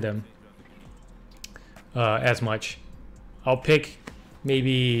to look at them as much. I'll pick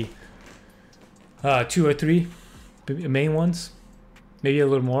maybe 2 or 3 main ones, maybe a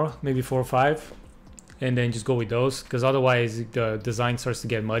little more, maybe 4 or 5, and then just go with those, because otherwise the design starts to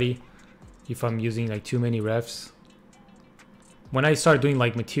get muddy if I'm using like too many refs. When I start doing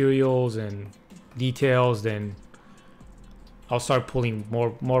like materials and details, then I'll start pulling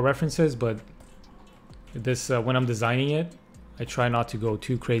more references. But this when I'm designing it, I try not to go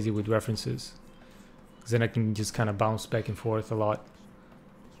too crazy with references, because then I can just kind of bounce back and forth a lot.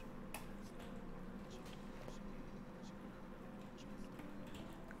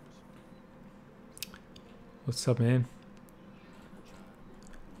 What's up, man?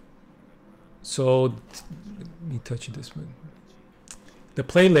 So let me touch this one. The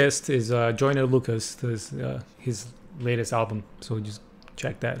playlist is Joyner Lucas, his latest album, so just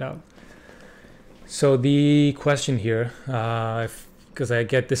check that out. So the question here, because I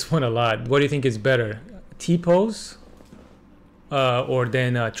get this one a lot, what do you think is better, T-pose or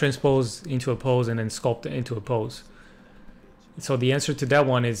then transpose into a pose and then sculpt it into a pose? So the answer to that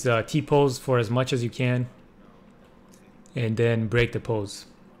one is T-pose for as much as you can, and then break the pose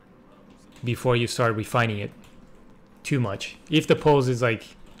before you start refining it too much, if the pose is like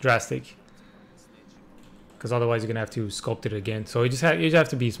drastic, because otherwise you're gonna have to sculpt it again. So you just have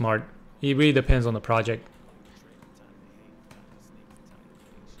to be smart. It really depends on the project,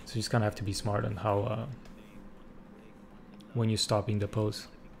 so you just kind of have to be smart on how when you're stopping the pose.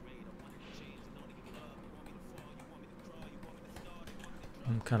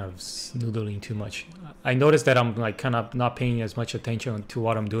 I'm kind of snoodling too much. I noticed that I'm like kind of not paying as much attention to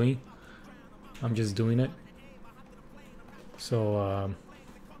what I'm doing. I'm just doing it. So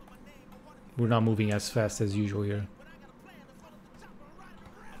we're not moving as fast as usual here.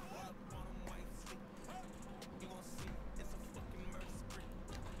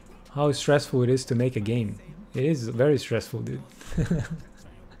 How stressful it is to make a game. It is very stressful, dude.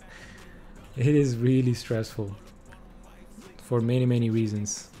 It is really stressful for many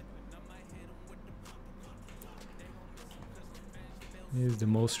reasons. It is the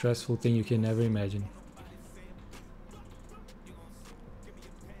most stressful thing you can ever imagine.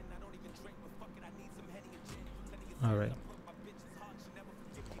 All right.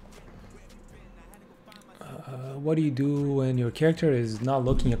 What do you do when your character is not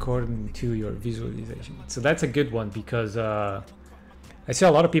looking according to your visualization? So that's a good one, because I see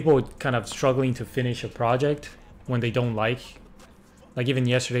a lot of people kind of struggling to finish a project when they don't like even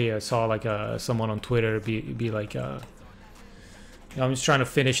yesterday I saw like someone on Twitter be like, you know, I'm just trying to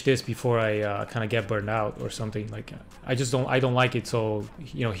finish this before I kind of get burned out or something. Like I don't like it, so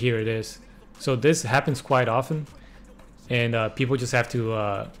you know, here it is. So this happens quite often, and people just have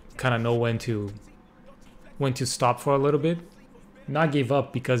to kind of know when to stop for a little bit, not give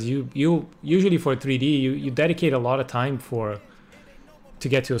up, because you usually for 3D you dedicate a lot of time to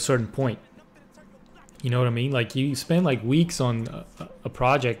get to a certain point. You know what I mean? Like you spend like weeks on a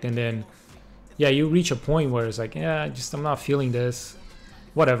project, and then yeah, you reach a point where it's like, yeah, I'm not feeling this,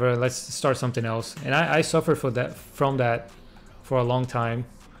 whatever, let's start something else. And I suffered from that for a long time.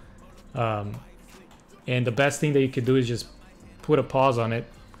 And the best thing that you could do is just put a pause on it.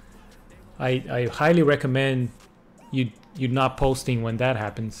 I highly recommend you not posting when that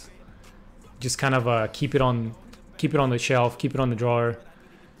happens. Just kind of keep it on the shelf, keep it on the drawer.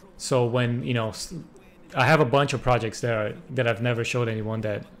 So when, you know, I have a bunch of projects that I've never showed anyone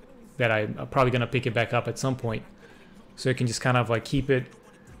that I'm probably gonna pick it back up at some point. So you can just kind of like keep it,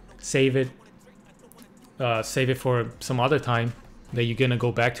 save it for some other time that you're gonna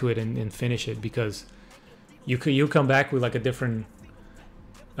go back to it and finish it, because you come back with like a different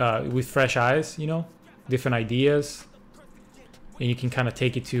with fresh eyes, you know, different ideas, and you can kind of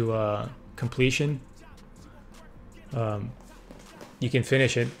take it to completion. You can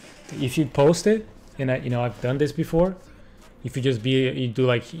finish it if you post it, and I've done this before. If you just you do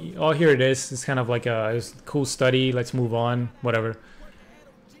like, oh, here it is, it's kind of like it's a cool study, let's move on, whatever,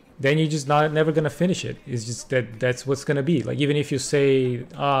 then you're just never gonna finish it. It's just that's what's gonna be. Like, even if you say, you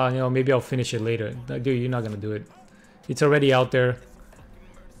know, maybe I'll finish it later, dude, you're not gonna do it. It's already out there.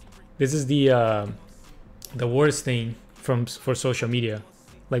 This is the worst thing for social media.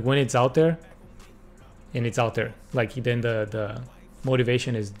 Like, when it's out there, and it's out there, like, then the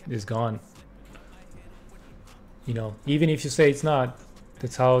motivation is gone. You know, even if you say it's not,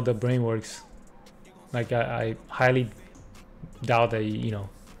 that's how the brain works. Like, I highly doubt that, you know,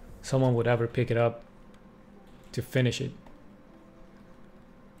 someone would ever pick it up to finish it.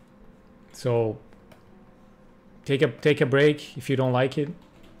 So take a break. If you don't like it,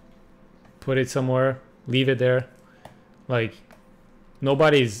 put it somewhere, leave it there. Like,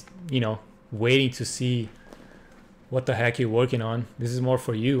 nobody's, you know, waiting to see what the heck you're working on. This is more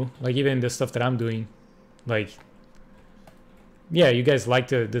for you. Like, even the stuff that I'm doing, like, yeah, you guys like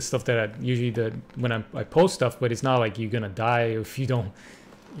the stuff that usually when I post stuff, but it's not like you're gonna die if you don't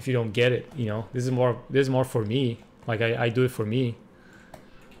get it. You know, this is more for me. Like I do it for me.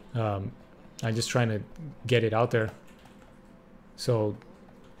 I'm just trying to get it out there. So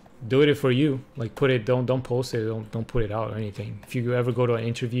do it for you. Like put it, don't post it, don't put it out or anything. If you ever go to an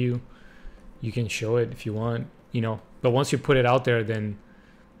interview, you can show it if you want, you know. But once you put it out there, then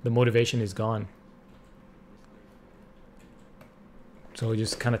the motivation is gone. So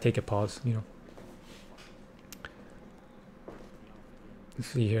just kind of take a pause, you know. Let's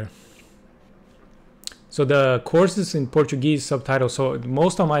see here. So the course is in Portuguese subtitles. So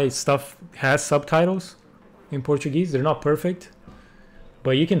most of my stuff has subtitles in Portuguese. They're not perfect,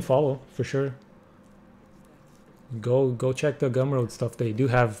 but you can follow for sure. Go check the Gumroad stuff. They do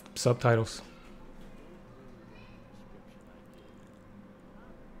have subtitles.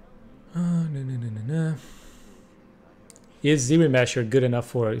 Is ZRemesher good enough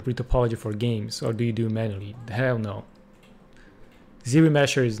for retopology for games, or do you do manually? Hell no.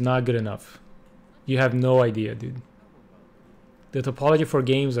 ZRemesher is not good enough. You have no idea, dude. The topology for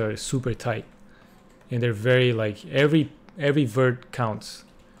games are super tight, and they're very like every vert counts,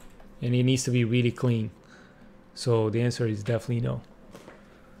 and it needs to be really clean. So the answer is definitely no.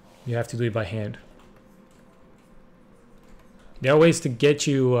 You have to do it by hand. There are ways to get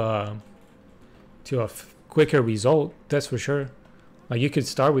you to a quicker result, that's for sure. Like you could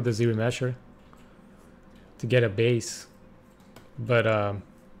start with the ZRemesher to get a base, but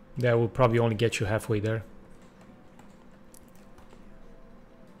that will probably only get you halfway there.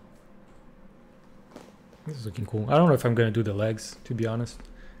 This is looking cool. I don't know if I'm gonna do the legs, to be honest.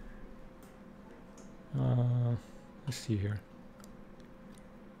 Let's see here.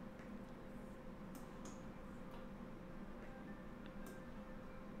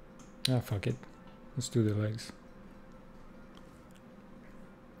 Ah, fuck it. Let's do the legs.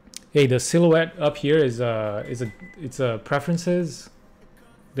 Hey, the silhouette up here is it's a preferences.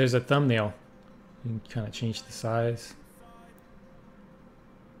 There's a thumbnail. You can kind of change the size.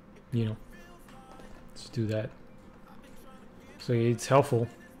 You know, let's do that. So it's helpful,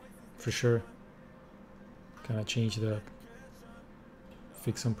 for sure. Kind of change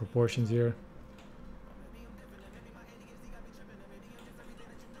fix some proportions here.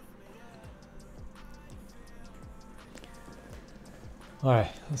 All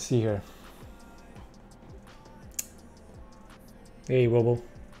right, let's see here. Hey, Wobble.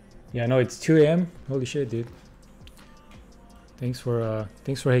 Yeah, I know it's 2 a.m. Holy shit, dude. Thanks for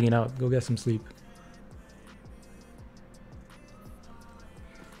hanging out. Go get some sleep.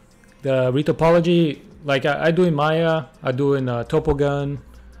 The retopology, like I do in Maya, I do in Topogun.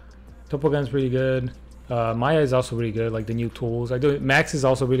 Topogun's pretty good. Maya is also really good, like the new tools. I do Max is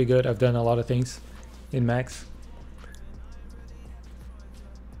also really good. I've done a lot of things in Max.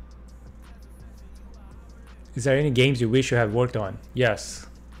 Is there any games you wish you had worked on? Yes.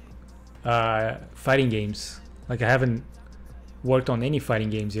 Fighting games. Like I haven't worked on any fighting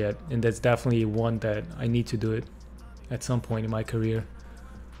games yet, and that's definitely one that I need to do it at some point in my career.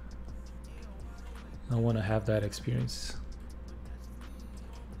 I want to have that experience.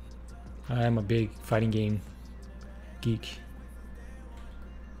 I am a big fighting game geek.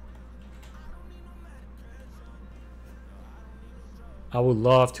 I would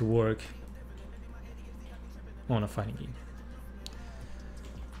love to work on a fighting game.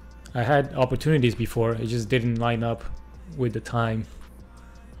 I had opportunities before, it just didn't line up with the time.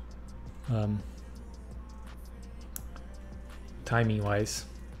 Timing wise,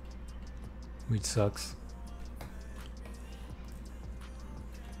 which sucks.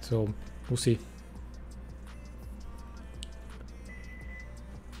 So we'll see.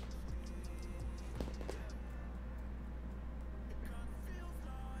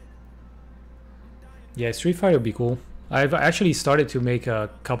 Yeah, Street Fighter would be cool. I've actually started to make a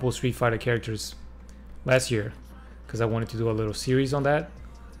couple Street Fighter characters last year because I wanted to do a little series on that.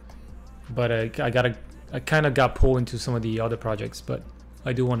 But I kind of got pulled into some of the other projects, but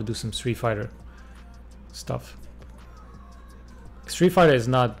I do want to do some Street Fighter stuff. Street Fighter is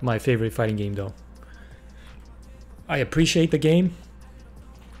not my favorite fighting game though. I appreciate the game,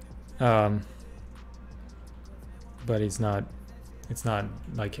 but it's not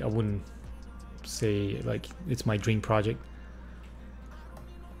like I wouldn't say like it's my dream project.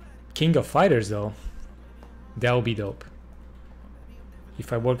 King of Fighters though, that would be dope.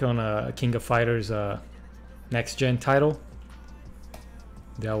 If I work on a King of Fighters next gen title,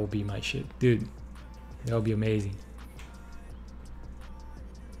 that will be my shit, dude. That would be amazing.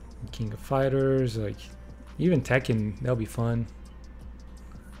 King of Fighters, like even Tekken, that'll be fun.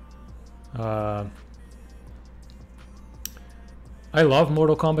 I love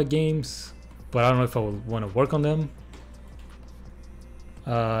Mortal Kombat games, but I don't know if I would want to work on them.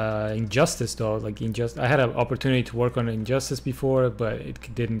 Injustice though, like I had an opportunity to work on Injustice before, but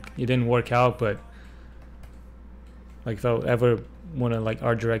it didn't work out. But like if I ever want to like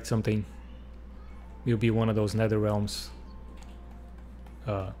art direct something, it would be one of those NetherRealms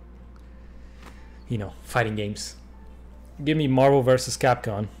you know, fighting games. Give me Marvel vs.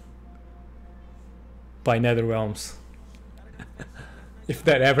 Capcom by NetherRealms. If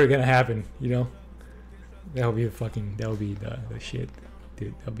that ever gonna happen, you know, that would be the shit,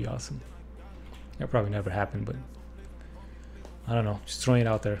 dude. That would be awesome. That'll probably never happen, but I don't know, just throwing it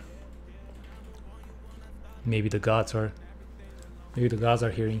out there. Maybe the gods are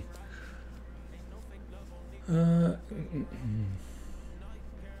hearing.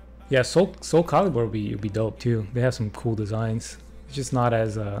 Yeah, Soul Calibur would be dope too. They have some cool designs. It's just not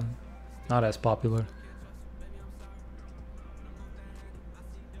as popular.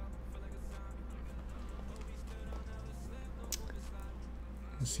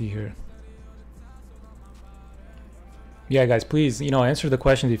 Let's see here. Yeah, guys, please, you know, answer the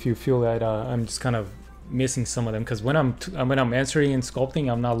questions if you feel that I'm just kind of missing some of them, because when I'm answering in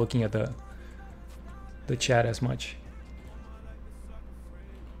sculpting, I'm not looking at the chat as much.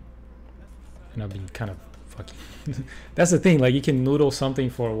 And I've been kind of fucking that's the thing, like you can noodle something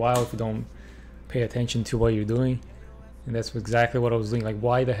for a while if you don't pay attention to what you're doing, and that's exactly what I was doing. Like,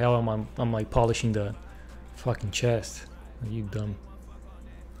 why the hell I'm like polishing the fucking chest? Are you dumb?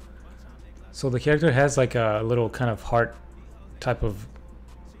 So the character has like a little kind of heart type of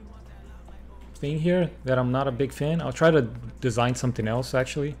thing here that I'm not a big fan. I'll try to design something else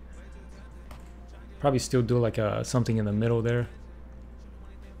actually. Probably still do like something in the middle there.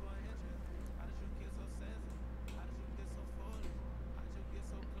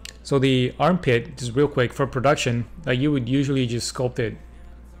 So the armpit, just real quick, for production, like you would usually just sculpt it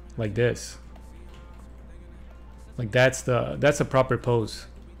like this. Like that's a proper pose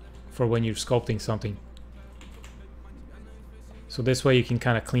for when you're sculpting something. So this way you can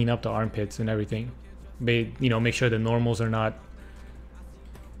kind of clean up the armpits and everything. You know, make sure the normals are not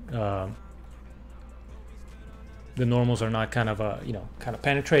kind of you know, kind of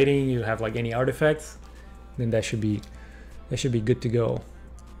penetrating. You have like any artifacts, then that should be good to go.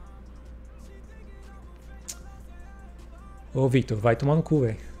 Ô Victor, vai tomar no cu,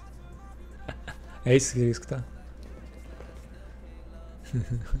 velho. É isso que eu queria escutar.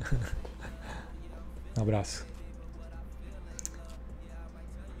 Um abraço.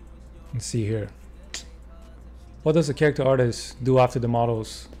 Let's see here. What does the character artist do after the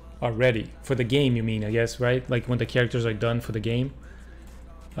models are ready? For the game, you mean, I guess, right? Like when the characters are done for the game.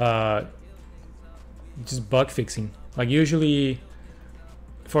 Just bug fixing. Like usually,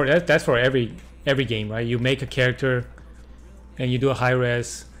 that's for every game, right? You make a character and you do a high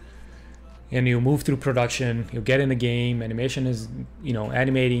res and you move through production, you get in the game, animation is, you know,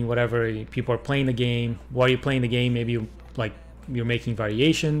 animating, whatever, people are playing the game. While you're playing the game, maybe you're making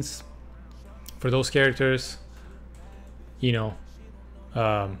variations for those characters, you know.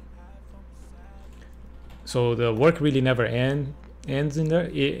 So the work really never ends in there.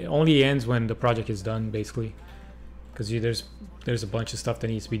 It only ends when the project is done, basically, because there's a bunch of stuff that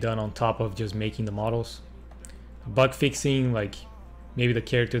needs to be done on top of just making the models. Bug fixing, like maybe the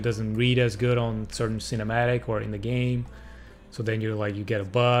character doesn't read as good on certain cinematic or in the game, so then you get a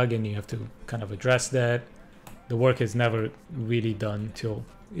bug and you have to kind of address that. The work is never really done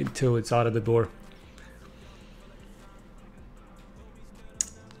until it's out of the door.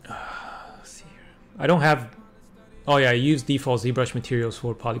 Let's see here. I don't have. Oh yeah, I use default ZBrush materials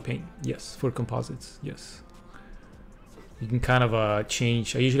for polypaint. Yes, for composites. Yes. You can kind of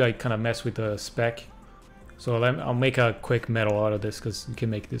change. I usually kind of mess with the spec. So I'll make a quick metal out of this because you can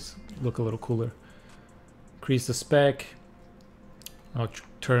make this look a little cooler. Increase the spec. I'll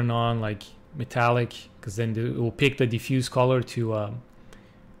turn on like metallic, because then it will pick the diffuse color to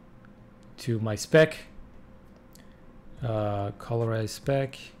my spec. Colorize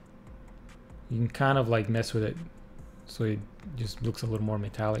spec. You can kind of like mess with it so it just looks a little more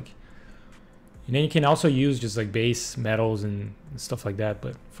metallic. And then you can also use just like base metals and stuff like that,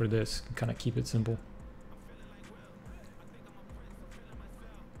 but for this, kind of keep it simple.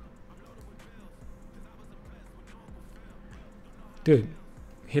 Dude,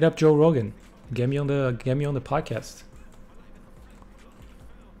 hit up Joe Rogan. Get me on the podcast.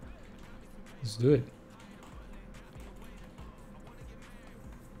 Let's do it.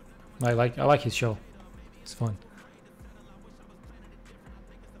 I like his show. It's fun.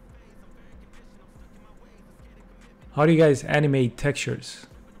 How do you guys animate textures?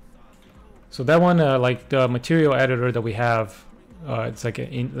 So that one, like the material editor that we have, It's like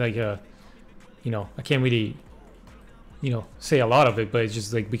you know, I can't really, you know, say a lot of it, but it's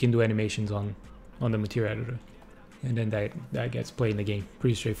just like we can do animations on the material editor, and then that gets played in the game.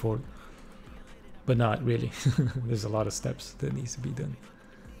 Pretty straightforward, but not really. There's a lot of steps that needs to be done.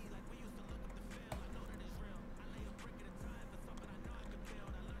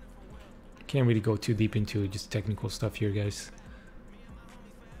 Can't really go too deep into just technical stuff here, guys.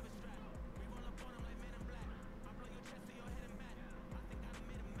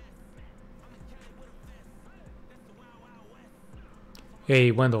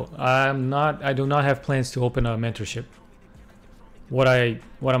 Hey Wendell, I do not have plans to open a mentorship. What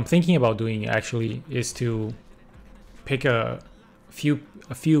I'm thinking about doing actually is to pick a few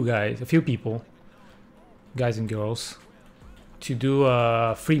people, guys and girls, to do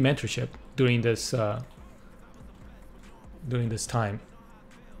a free mentorship during this time.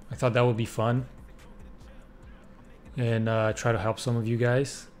 I thought that would be fun, and try to help some of you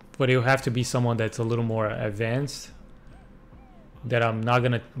guys, but it'll have to be someone that's a little more advanced, that I'm not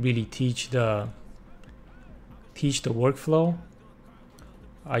gonna really teach the workflow.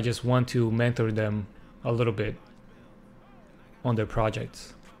 I just want to mentor them a little bit on their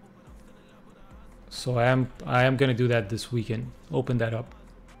projects. So I am gonna do that this weekend. Open that up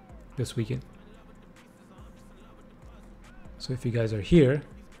this weekend. So if you guys are here,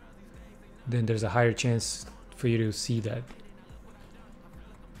 then there's a higher chance for you to see that.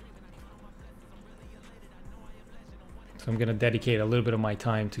 So I'm gonna dedicate a little bit of my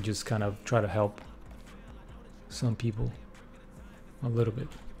time to just kind of try to help some people a little bit.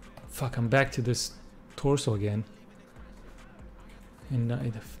 Fuck, I'm back to this torso again. And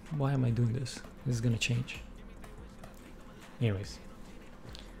why am I doing this? This is gonna change. Anyways.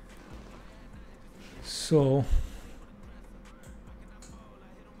 So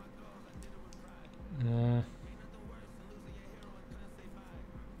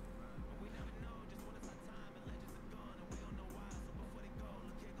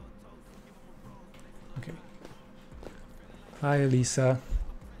okay. Hi Lisa.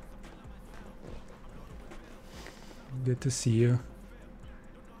 Good to see you.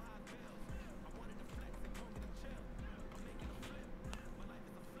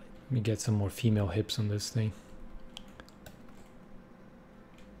 Let me get some more female hips on this thing.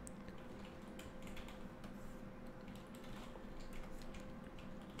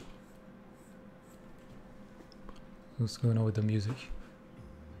 What's going on with the music?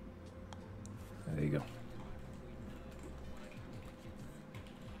 There you go.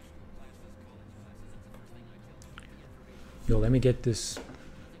 Yo, let me get this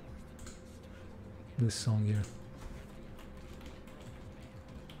song here.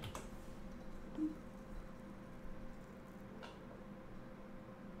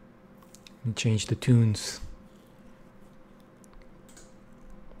 And change the tunes.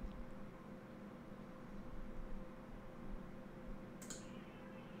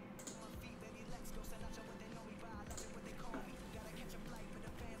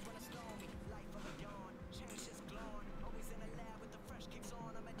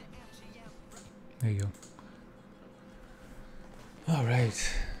 There you go. All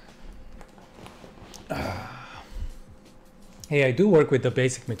right. Hey, I do work with the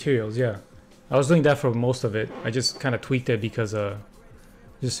basic materials, yeah. I was doing that for most of it. I just kind of tweaked it because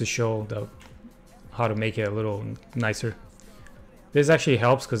just to show how to make it a little nicer. This actually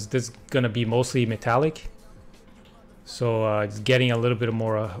helps because this is gonna be mostly metallic, so just getting a little bit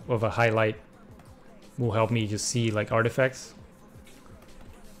more of a highlight will help me just see like artifacts,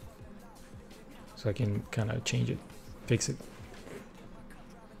 so I can kind of change it, fix it.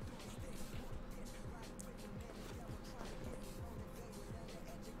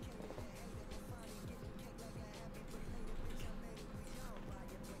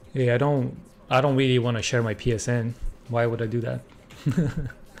 Hey, I don't really want to share my PSN. Why would I do that?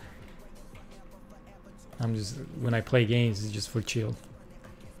 I'm just, when I play games, it's just for chill.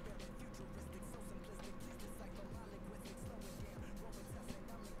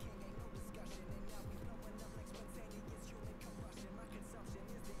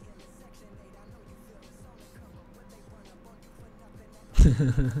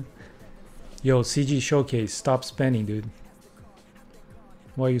 Yo, CG Showcase, stop spamming, dude.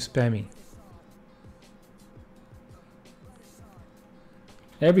 Why are you spamming?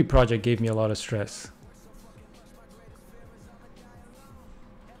 Every project gave me a lot of stress.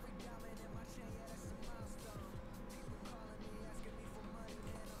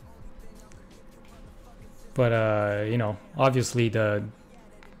 But you know, obviously the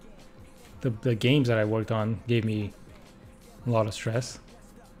games that I worked on gave me a lot of stress.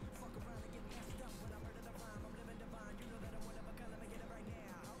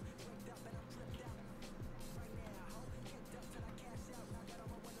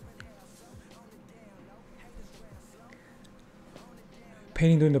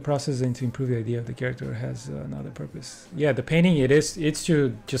 painting during the process and to improve the idea of the character has another purpose. Yeah, the painting, it's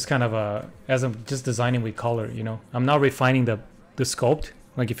to just kind of as I'm just designing with color, you know. I'm not refining the sculpt.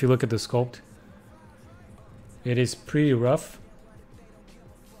 Like if you look at the sculpt, it is pretty rough.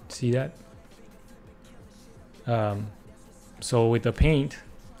 See that? So with the paint,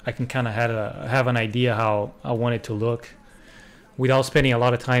 I can kind of have an idea how I want it to look without spending a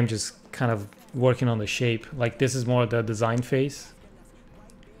lot of time just kind of working on the shape. Like this is more the design phase,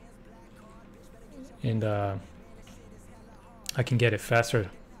 and I can get it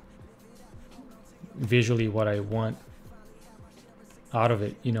faster visually what I want out of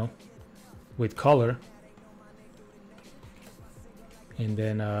it, you know, with color. And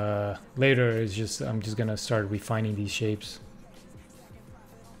then later is just I'm just gonna start refining these shapes.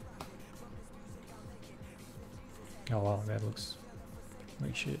 Oh wow, that looks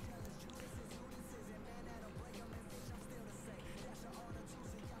like shit.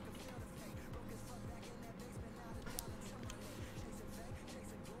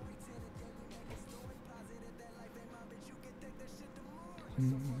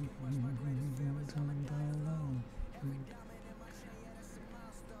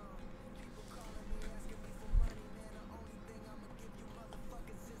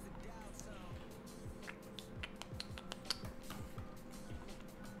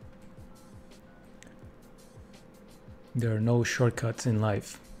 There are no shortcuts in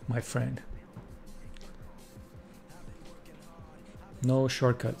life, my friend. No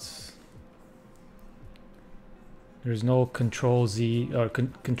shortcuts. There's no Control Z or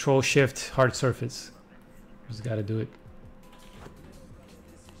Control Shift hard surface. Just gotta do it.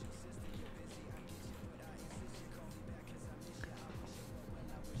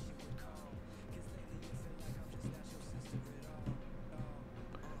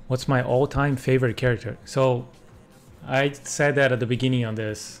 What's my all-time favorite character? So I said that at the beginning of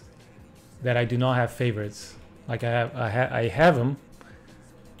this, that I do not have favorites. Like I have them.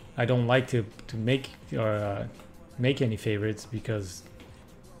 I don't like to make or make any favorites because,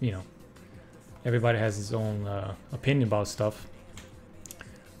 you know, everybody has his own opinion about stuff.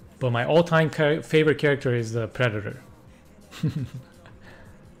 But my all-time favorite character is the Predator.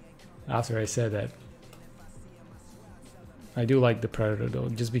 After I said that, I do like the Predator though,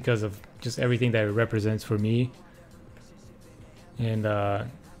 just because of just everything that it represents for me. And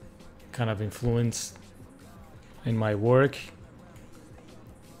kind of influence in my work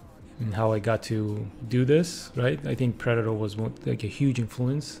and how I got to do this, right? I think Predator was like a huge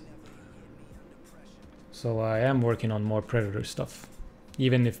influence. So I am working on more Predator stuff,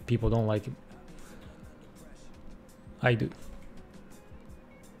 even if people don't like it. I do.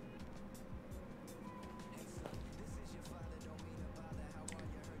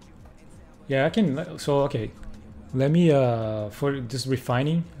 Yeah, I can. So okay. Let me, for just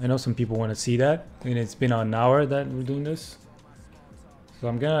refining, I know some people want to see that, and it's been an hour that we're doing this. So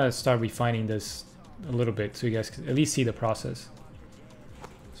I'm gonna start refining this a little bit so you guys can at least see the process.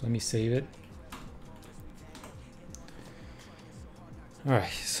 So let me save it. All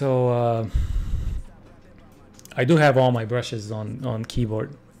right, so I do have all my brushes on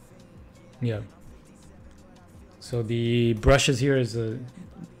keyboard. Yeah. So the brushes here is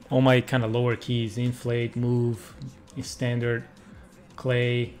all my kind of lower keys: inflate, move, standard,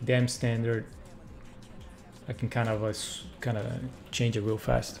 clay, damp standard. I can kind of change it real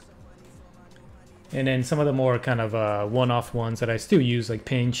fast. And then some of the more kind of one-off ones that I still use, like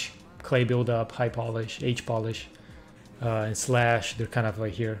pinch, clay buildup, high polish, H polish, and slash. They're kind of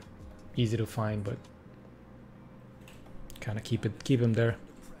like here, easy to find, but kind of keep them there.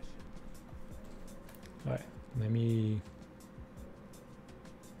 All right, let me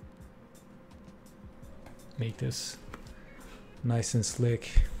make this nice and slick.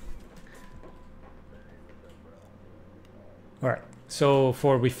 All right, so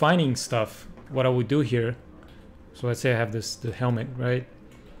for refining stuff, what I would do here, so let's say I have the helmet, right?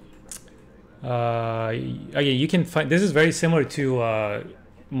 Again, you can find, this is very similar to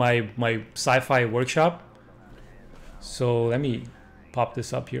my sci-fi workshop. So let me pop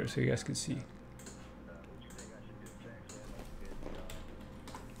this up here so you guys can see.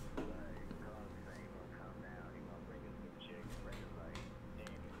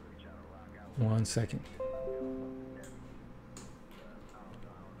 One second.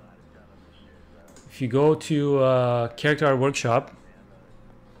 If you go to Character Art Workshop,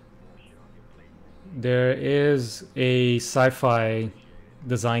 there is a sci-fi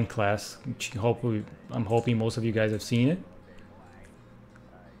design class, which I'm hoping most of you guys have seen it.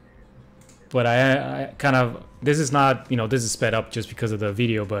 But I kind of, this is not, you know, this is sped up just because of the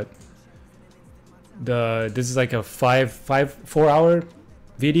video, but this is like a 4 hour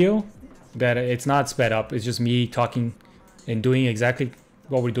video that it's not sped up. It's just me talking and doing exactly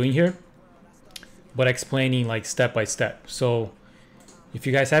what we're doing here, but explaining like step by step. So if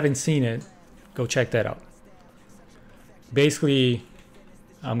you guys haven't seen it, go check that out. Basically,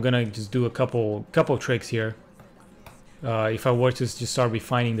 I'm gonna just do a couple tricks here. If I were to just start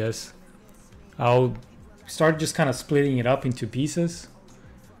refining this, I'll start just kind of splitting it up into pieces.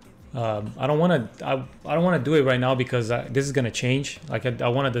 I don't want to do it right now because this is gonna change. Like I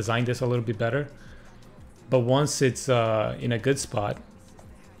want to design this a little bit better. But once it's in a good spot,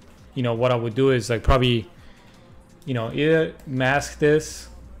 you know, what I would do is like probably, you know, either mask this.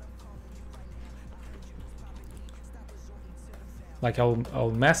 Like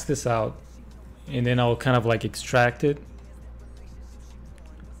I'll mask this out, and then I'll kind of like extract it.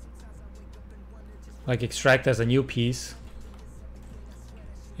 Like extract as a new piece,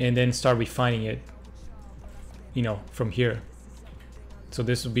 and then start refining it, you know, from here. So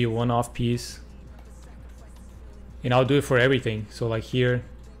this will be a one-off piece, and I'll do it for everything. So like here,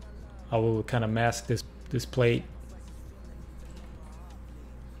 I will kind of mask this plate,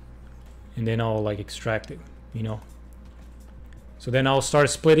 and then I'll like extract it, you know. So then I'll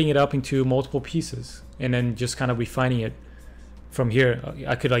start splitting it up into multiple pieces, and then just kind of refining it from here.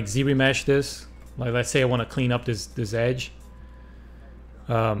 I could like Z-remesh this. Like let's say I want to clean up this edge.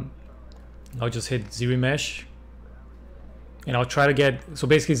 I'll just hit Z-remesh, and I'll try to get, so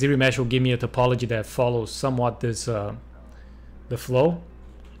basically Z-remesh will give me a topology that follows somewhat this the flow.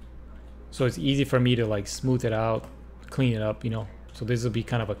 So it's easy for me to like smooth it out, clean it up, you know. So this will be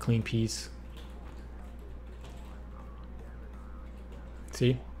kind of a clean piece.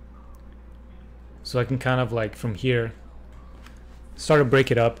 See? So I can kind of like from here start to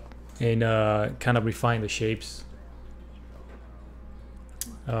break it up and kind of refine the shapes.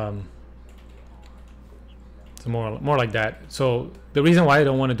 So more like that. So the reason why I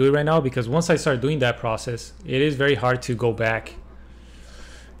don't want to do it right now, because once I start doing that process, it is very hard to go back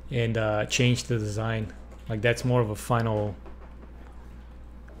and change the design. Like that's more of a final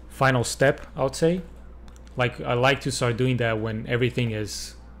step, I would say. Like I like to start doing that when everything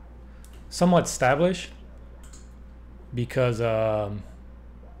is somewhat established, because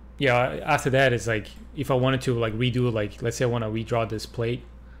yeah, after that it's like if I wanted to like redo, like let's say I want to redraw this plate,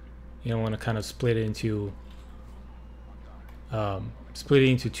 you know, I want to kind of split it into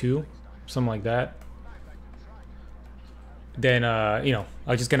two, something like that, then you know,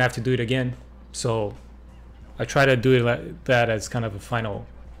 I'm just gonna have to do it again. So I try to do it like that as kind of a final.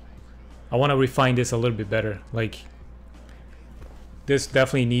 I want to refine this a little bit better. Like this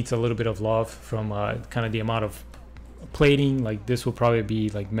definitely needs a little bit of love from kind of the amount of plating. Like this will probably be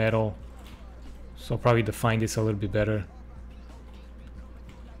like metal, so I'll probably define this a little bit better.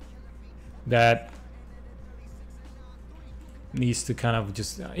 That needs to kind of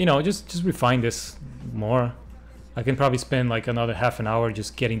just, you know, just refine this more. I can probably spend like another half an hour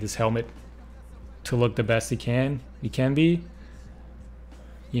just getting this helmet to look the best it can be.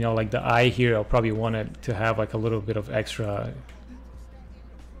 You know, like the eye here, I'll probably want it to have like a little bit of extra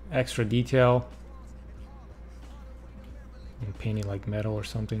detail. And painting like metal or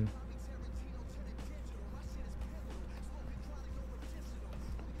something.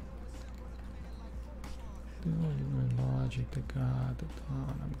 Logic to God, the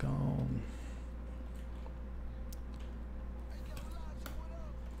dawn, I'm gone.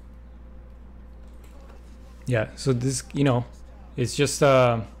 Yeah, so this, you know, it's just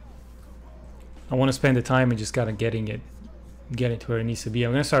I want to spend the time and just kind of get it to where it needs to be.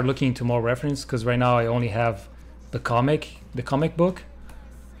 I'm gonna start looking into more reference, because right now I only have the comic book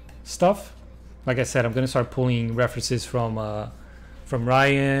stuff. Like I said, I'm gonna start pulling references from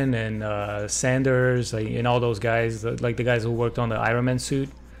Ryan and Sanders, like, and all those guys, like the guys who worked on the Iron Man suit,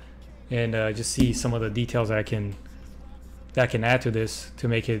 and just see some of the details that I can add to this to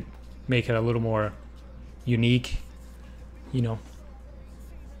make it a little more unique, you know.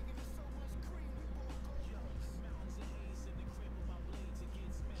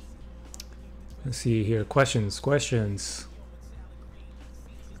 Let's see here. Questions.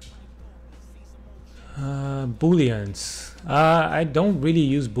 Booleans. I don't really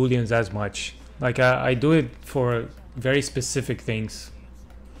use booleans as much. Like I do it for very specific things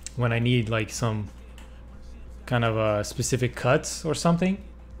when I need like some kind of specific cuts or something.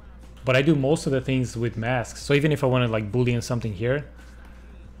 But I do most of the things with masks. So even if I wanted like boolean something here,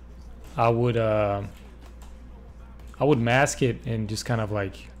 I would mask it and just kind of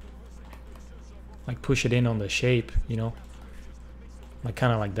like push it in on the shape, you know, like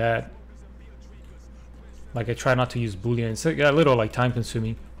kind of like that. Like I try not to use boolean. It's a little like time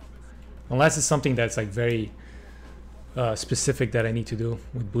consuming, unless it's something that's like very specific that I need to do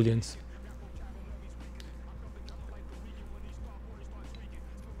with booleans.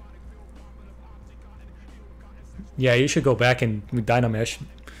 Yeah, you should go back and with Dynamesh.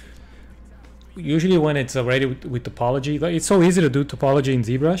 Usually when it's already with topology, like it's so easy to do topology in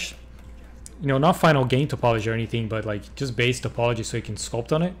ZBrush. You know, not final game topology or anything, but like just base topology so you can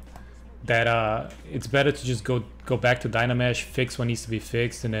sculpt on it. That it's better to just go back to Dynamesh, fix what needs to be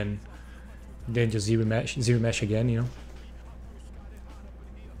fixed, and then just zero mesh again. You know.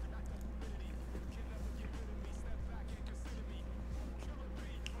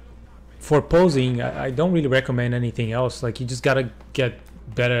 For posing, I don't really recommend anything else. Like you just gotta get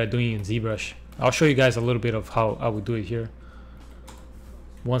better at doing it in ZBrush. I'll show you guys a little bit of how I would do it here.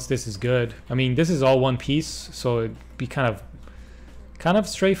 Once this is good, I mean this is all one piece, so it'd be kind of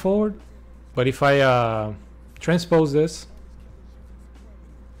straightforward. But if I transpose this,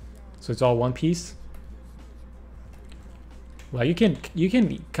 so it's all one piece, well, you can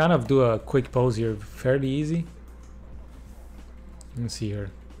kind of do a quick pose here, fairly easy. Let me see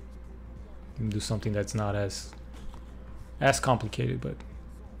here. Let me do something that's not as complicated, but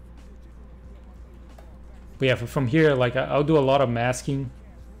yeah, from here, like I'll do a lot of masking,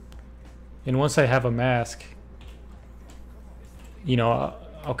 and once I have a mask, you know,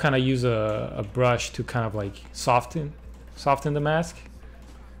 I'll kind of use a brush to kind of like soften the mask.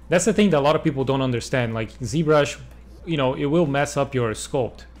 That's the thing that a lot of people don't understand. Like ZBrush, you know, it will mess up your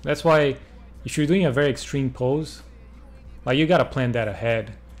sculpt. That's why if you're doing a very extreme pose, like you gotta plan that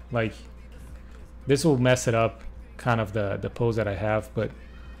ahead. Like this will mess it up, kind of the pose that I have. But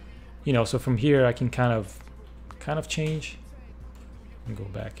you know, so from here I can kind of change and go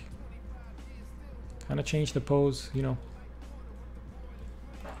back, kind of change the pose, you know.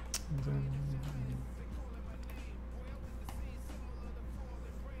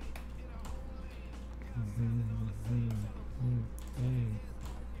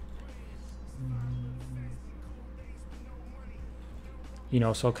 You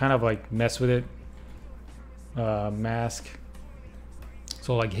know, so kind of like mess with it. Mask.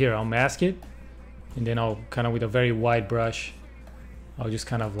 So like here, I'll mask it, and then I'll kind of with a very wide brush, I'll just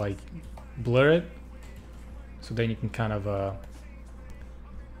kind of like blur it. So then you can kind of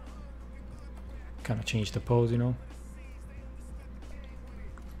change the pose, you know.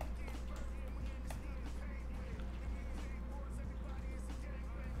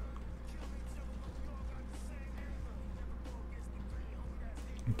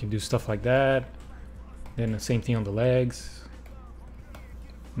 You can do stuff like that. Then the same thing on the legs.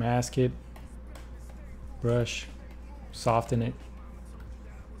 Mask it, brush, soften it.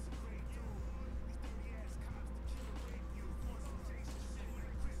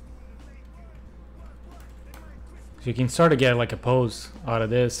 So you can start to get like a pose out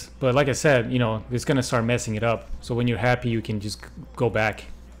of this, but like I said, you know, it's gonna start messing it up. So when you're happy, you can just go back.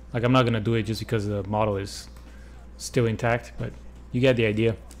 Like I'm not gonna do it just because the model is still intact, but you get the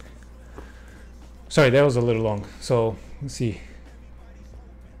idea. Sorry, that was a little long. So let's see.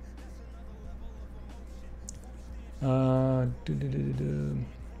 No,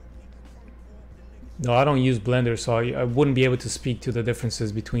 I don't use Blender, so I wouldn't be able to speak to the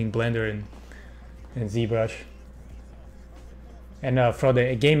differences between Blender and ZBrush. And for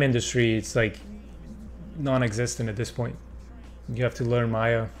the game industry, it's like non-existent at this point. You have to learn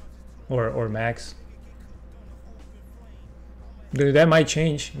Maya or Max. That might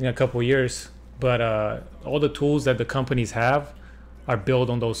change in a couple of years, but all the tools that the companies have are built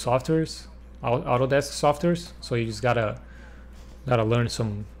on those softwares, Autodesk softwares. So you just gotta learn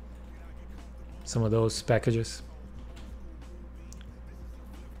some of those packages.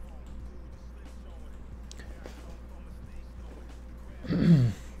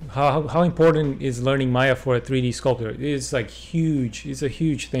 How important is learning Maya for a 3D sculptor? It's like huge. It's a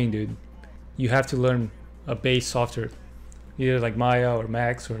huge thing, dude. You have to learn a base software, either like Maya or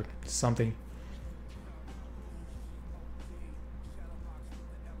Max or something.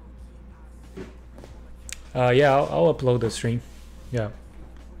 Yeah, I'll upload the stream. Yeah.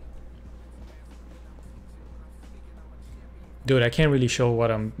 Dude, I can't really show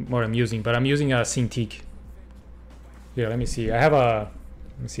what I'm using, but I'm using a Cintiq. Yeah, let me see. Let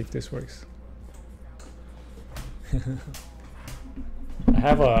me see if this works. I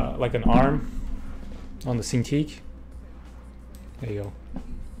have like an arm on the Cintiq. There you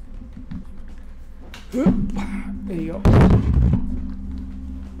go. There you go.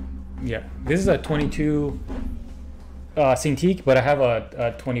 Yeah, this is a 22 Cintiq, but I have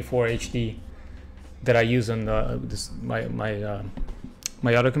a 24 HD that I use on my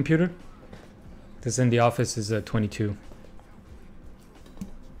other computer. This in the office is a 22.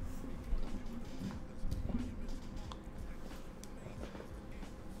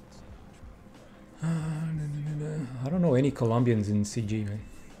 any Colombians in CG, man.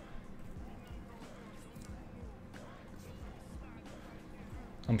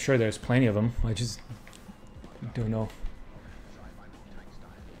 I'm sure there's plenty of them. I just don't know.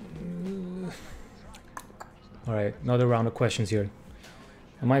 All right, another round of questions here.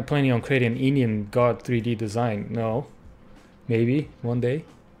 Am I planning on creating an Indian god 3D design? No. Maybe one day.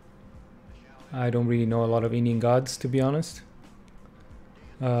 I don't really know a lot of Indian gods, to be honest.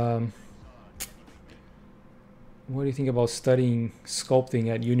 What do you think about studying sculpting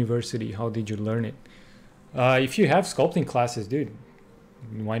at university? How did you learn it? If you have sculpting classes, dude,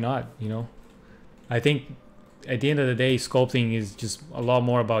 why not? You know, I think at the end of the day, sculpting is just a lot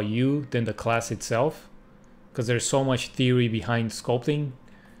more about you than the class itself, because there's so much theory behind sculpting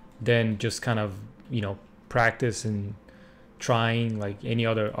than just kind of, you know, practice and trying like any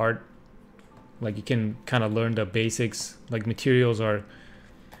other art. Like you can kind of learn the basics. Like materials are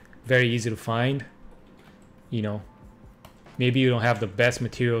very easy to find. You know, maybe you don't have the best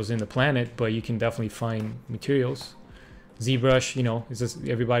materials in the planet, but you can definitely find materials. ZBrush, you know, it's just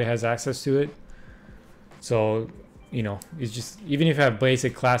everybody has access to it. So, you know, it's just, even if you have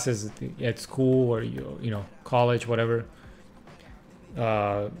basic classes at school or you know, college, whatever,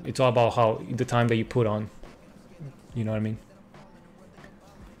 it's all about how the time that you put on. You know what I mean?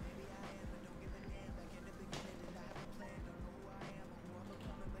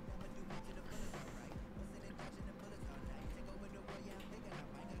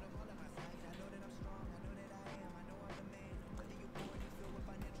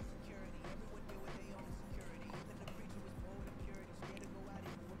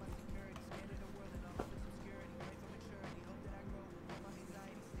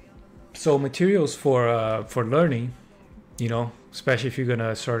 So materials for learning, you know, especially if you're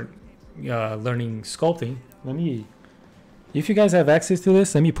gonna start learning sculpting. Let me, if you guys have access to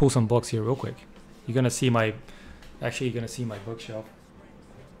this, let me pull some books here real quick. You're gonna see my, actually you're gonna see my bookshelf.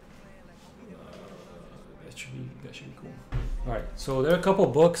 That should be cool. All right, so there are a couple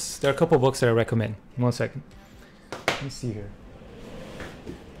books. There are a couple books that I recommend. 1 second. Let me see here.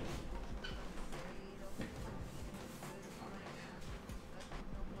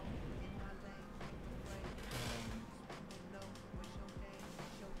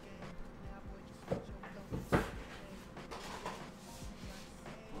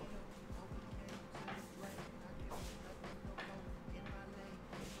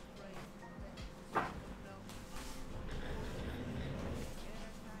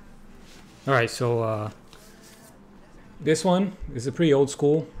 All right, so this one is a pretty old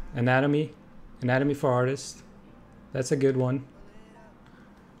school, Anatomy for Artists. That's a good one.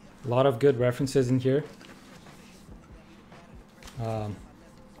 A lot of good references in here.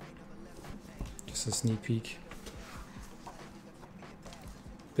 Just a sneak peek.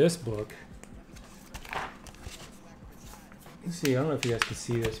 This book, let's see, I don't know if you guys can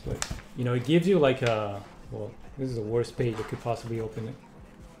see this, but you know, it gives you like a, well, this is the worst page I could possibly open it.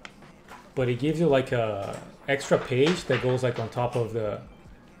 But it gives you like a extra page that goes like on top of the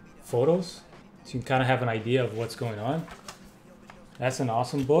photos, so you can kind of have an idea of what's going on. That's an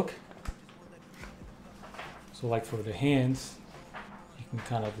awesome book. So like for the hands, you can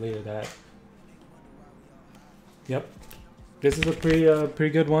kind of layer that. Yep, this is a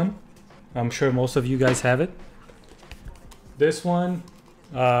pretty good one. I'm sure most of you guys have it. This one,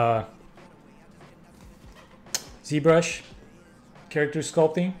 ZBrush, character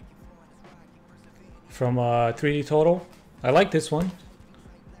sculpting. From 3D Total. I like this one.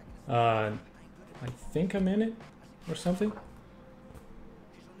 I think I'm in it or something.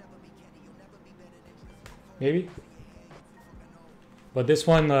 Maybe. But this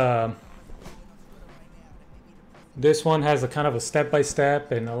one has a kind of a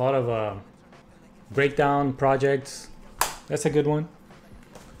step-by-step and a lot of breakdown projects. That's a good one.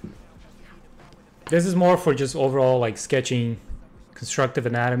 This is more for just overall like sketching, constructive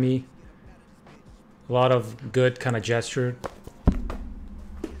anatomy. A lot of good kind of gesture.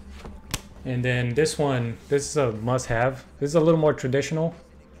 And then this one, this is a must-have. This is a little more traditional.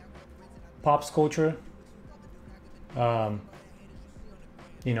 Pop sculpture. You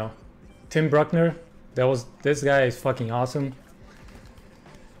know, Tim Bruckner. This guy is fucking awesome.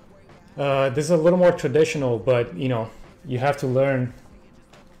 This is a little more traditional, but you know, you have to learn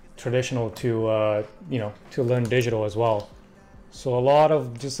traditional to you know, to learn digital as well. So a lot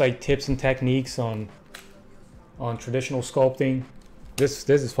of just like tips and techniques on traditional sculpting. This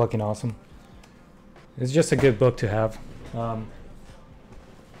is fucking awesome. It's just a good book to have.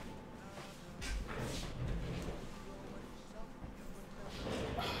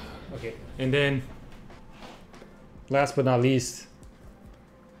 Okay, and then last but not least,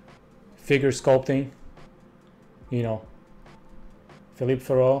 figure sculpting. You know, Philippe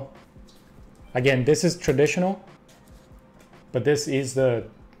Thoreau. Again, this is traditional, but this is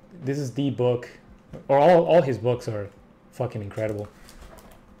the book, or all his books are fucking incredible.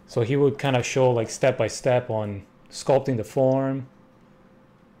 So he would kind of show like step by step on sculpting the form.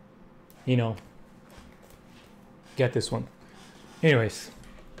 You know, get this one. Anyways,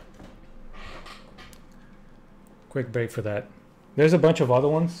 quick break for that. There's a bunch of other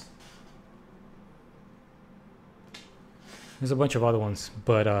ones.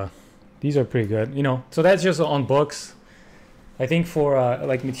 But these are pretty good, you know. So that's just on books. I think for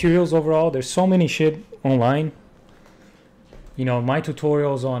like materials overall, there's so many shit online. You know, my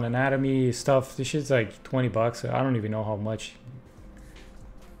tutorials on anatomy stuff, this shit's like 20 bucks. I don't even know how much.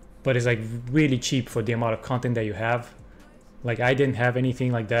 But it's like really cheap for the amount of content that you have. Like I didn't have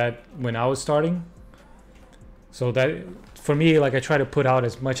anything like that when I was starting. So that, for me, like I try to put out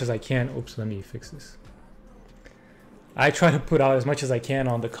as much as I can. Oops, let me fix this. I try to put out as much as I can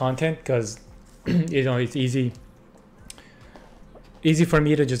on the content because, you know, it's easy for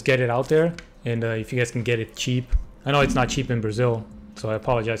me to just get it out there. And if you guys can get it cheap, I know it's not cheap in Brazil, so I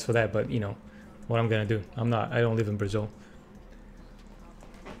apologize for that. But you know, what I'm gonna do, I don't live in Brazil.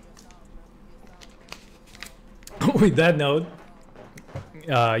 With that note,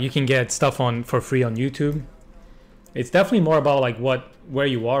 you can get stuff for free on YouTube. It's definitely more about like where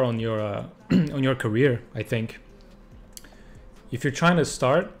you are on your on your career, I think. If you're trying to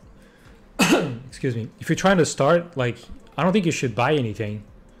start, excuse me, if you're trying to start, like, I don't think you should buy anything.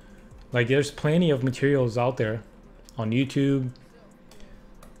 Like, there's plenty of materials out there on YouTube.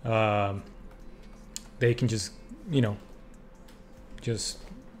 They can just, you know, there's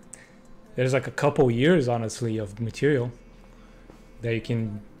like a couple years, honestly, of material that you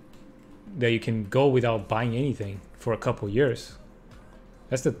can go without buying anything for a couple years.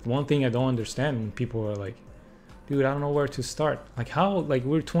 That's the one thing I don't understand when people are like, dude, I don't know where to start. Like how, like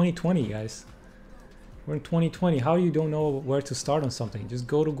we're 2020, guys. We're in 2020. How you don't know where to start on something? Just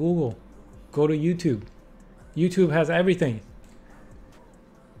go to Google, go to YouTube. YouTube has everything.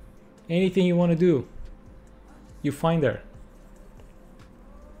 Anything you want to do, you find there.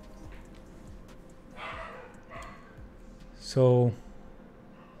 So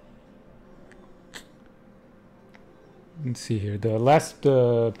let's see here. The last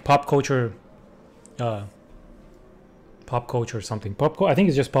pop culture or something. I think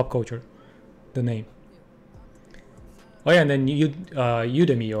it's just pop culture, the name. Oh yeah, and then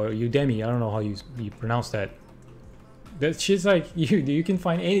Udemy or Udemy. I don't know how you pronounce that. That shit's like you can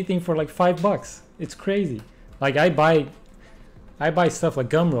find anything for like $5. It's crazy. Like I buy stuff like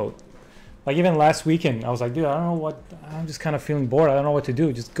Gumroad. Like even last weekend, I was like, dude, I don't know what. I'm just kind of feeling bored. I don't know what to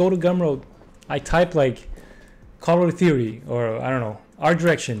do. Just go to Gumroad. I type like color theory or I don't know, art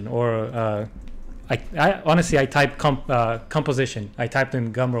direction or I honestly I typed composition. I typed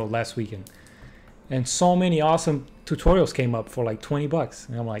in Gumroad last weekend, and so many awesome tutorials came up for like $20.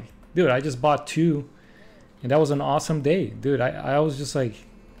 And I'm like, dude, I just bought 2, and that was an awesome day, dude. I was just like,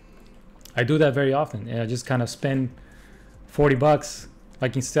 I do that very often, and I just kind of spend $40.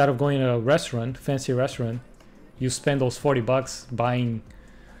 Like instead of going to a restaurant, fancy restaurant, you spend those $40 buying,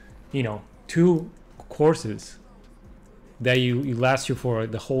 you know, 2 courses that you last you for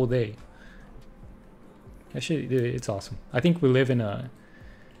the whole day. Actually, it's awesome. I think we live in a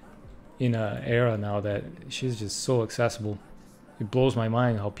era now that she's just so accessible. It blows my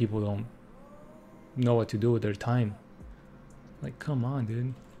mind how people don't know what to do with their time. Like, come on,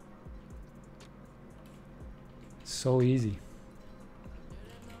 dude. It's so easy.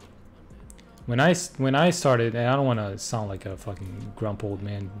 When I started, and I don't want to sound like a fucking grump old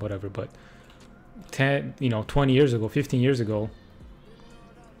man, whatever, but 20 years ago, 15 years ago,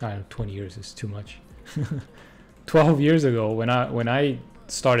 I don't know, 20 years is too much. 12 years ago, when I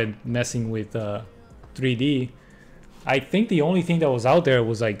started messing with 3D, I think the only thing that was out there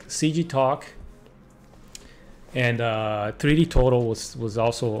was like CG Talk, and 3D Total was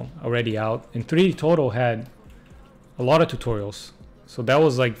also already out, and 3D Total had a lot of tutorials. So that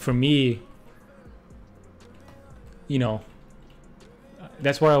was like, for me, you know,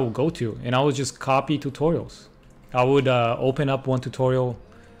 that's where I would go to, and I would just copy tutorials. I would open up one tutorial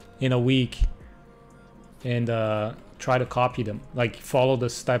in a week and try to copy them, like follow the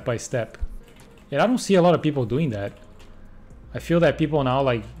step by step. And I don't see a lot of people doing that. I feel that people now,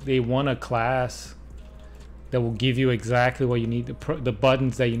 like, they want a class that will give you exactly what you need, the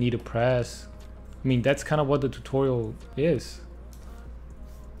buttons that you need to press. I mean, that's kind of what the tutorial is.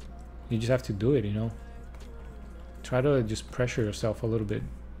 You just have to do it, you know. Try to just pressure yourself a little bit.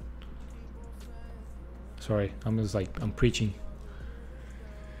 Sorry, I'm preaching.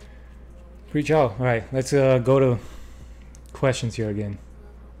 Preach out. All right, let's go to questions here again.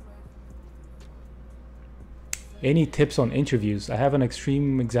 Any tips on interviews? I have an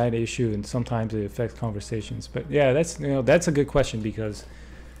extreme anxiety issue, and sometimes it affects conversations. But yeah, that's a good question, because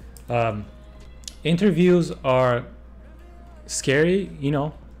interviews are scary.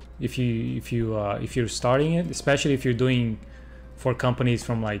 If you're starting it, especially if you're doing for companies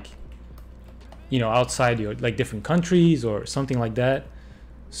from like outside your like different countries or something like that.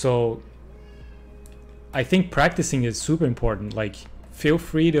 So I think practicing is super important. Like, feel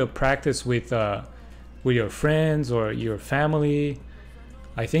free to practice with your friends or your family.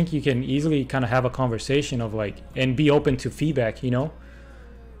 I think you can easily kind of have a conversation of like, and be open to feedback.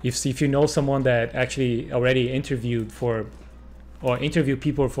 If you know someone that actually already interviewed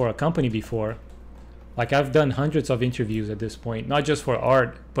people for a company before, like I've done hundreds of interviews at this point, not just for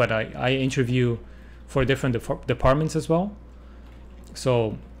art, but I interview for different departments as well.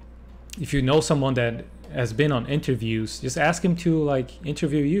 So if you know someone that has been on interviews, just ask him to like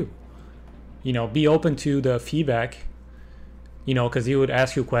interview you. Be open to the feedback, because he would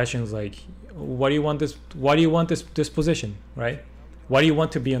ask you questions like, why do you want this position, right? Why do you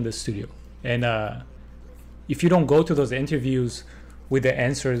want to be in this studio? And if you don't go to those interviews with the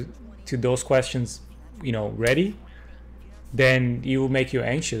answer to those questions ready, then it will make you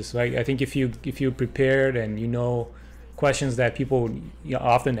anxious, right? I think if you prepared and questions that people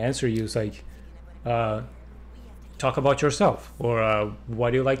often answer you, is like, talk about yourself, or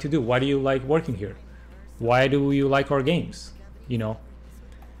what do you like to do? Why do you like working here? Why do you like our games?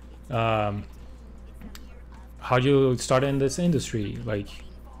 How do you start in this industry? Like,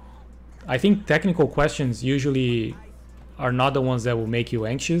 I think technical questions usually are not the ones that will make you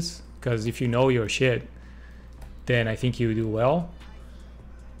anxious, because if you know your shit, then I think you do well.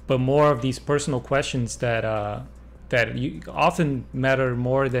 But more of these personal questions that you often matter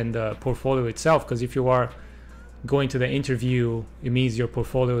more than the portfolio itself, because if you are going to the interview, it means your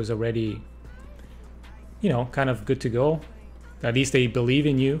portfolio is already kind of good to go. At least they believe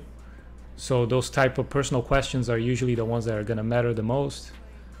in you. So those type of personal questions are usually the ones that are going to matter the most.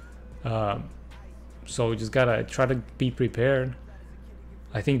 So you just gotta try to be prepared.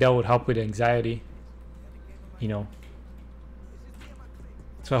 I think that would help with anxiety, So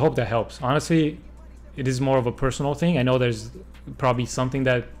I hope that helps. Honestly, it is more of a personal thing. I know there's probably something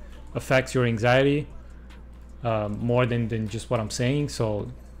that affects your anxiety more than just what I'm saying.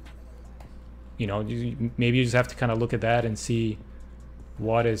 So, maybe you just have to kind of look at that and see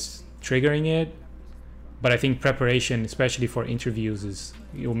what is triggering it. But I think preparation, especially for interviews,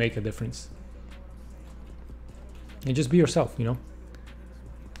 it will make a difference. And just be yourself, No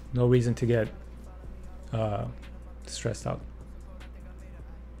reason to get stressed out.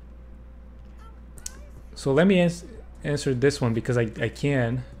 So let me answer this one, because I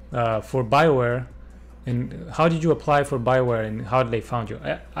can. For BioWare, and how did you apply for BioWare, and how did they found you?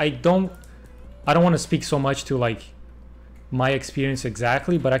 I don't want to speak so much to like my experience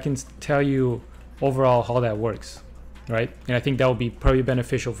exactly, but I can tell you overall how that works, right? And I think that would be probably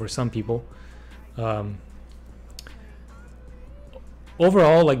beneficial for some people.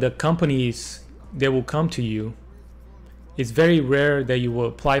 Overall, like the companies that will come to you, it's very rare that you will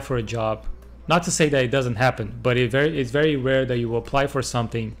apply for a job. Not to say that it doesn't happen, but it's very rare that you will apply for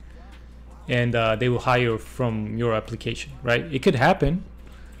something and they will hire from your application, right? It could happen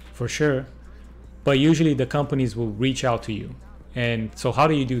for sure, but usually the companies will reach out to you. And so how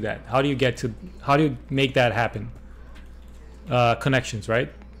do you do that? How do you make that happen? Connections, right?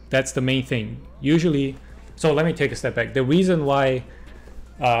 That's the main thing. Usually, so let me take a step back. The reason why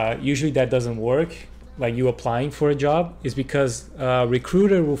usually that doesn't work, like you applying for a job, is because a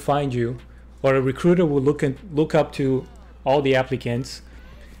recruiter will find you, or a recruiter will look up to all the applicants,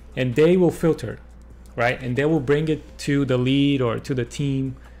 and they will filter, right? And they will bring it to the lead or to the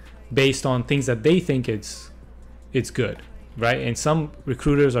team based on things that they think it's good, right? And some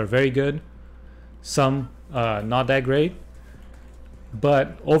recruiters are very good, some not that great.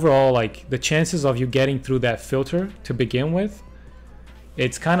 But overall, like the chances of you getting through that filter to begin with,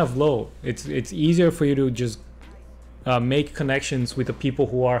 it's kind of low. It's easier for you to just make connections with the people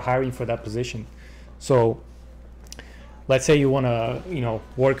who are hiring for that position. So let's say you want to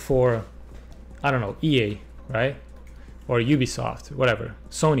work for, I don't know, EA, right? Or Ubisoft, whatever,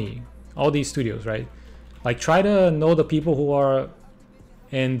 Sony, all these studios, right? Like try to know the people who are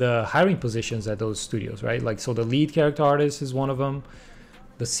in the hiring positions at those studios, right? Like, so the lead character artist is one of them.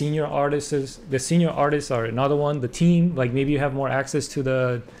 The senior artists are another one. The team, like maybe you have more access to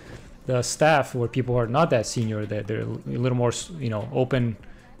the staff where people are not that senior, that they're a little more, open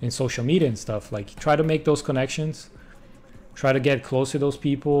in social media and stuff. Like try to make those connections, try to get close to those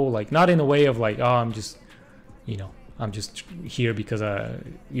people, like not in a way of like, oh, I'm just, I'm just here because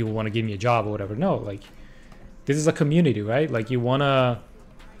you want to give me a job or whatever. No, like this is a community, right? Like you want to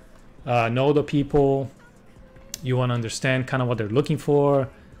know the people, you want to understand kind of what they're looking for.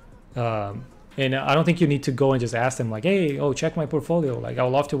 And I don't think you need to go and just ask them like, hey, oh, check my portfolio. Like, I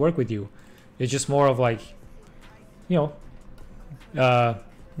would love to work with you. It's just more of like, you know,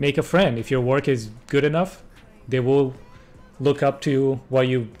 make a friend. If your work is good enough, they will look up to what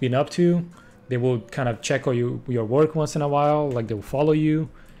you've been up to. They will kind of check on your work once in a while. Like they will follow you,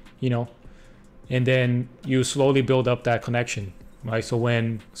 you know, and then you slowly build up that connection, right? So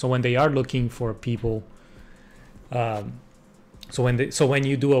when they are looking for people, so when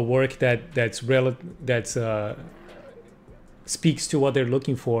you do a work that's speaks to what they're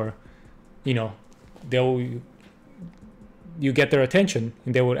looking for, you know, you get their attention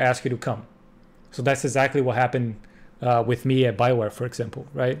and they will ask you to come. So that's exactly what happened with me at Bioware, for example,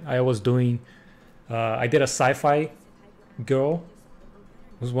 right? I was doing, I did a sci-fi girl.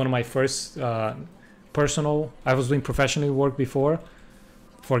 It was one of my first I was doing professional work before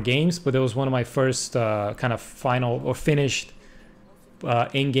for games, but it was one of my first kind of final or finished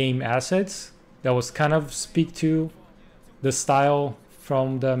in-game assets that was kind of speak to the style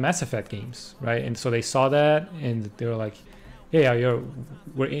from the Mass Effect games, right? And so they saw that and they were like, yeah,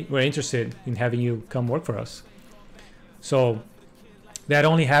 we're interested in having you come work for us. So that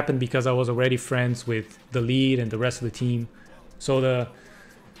only happened because I was already friends with the lead and the rest of the team. So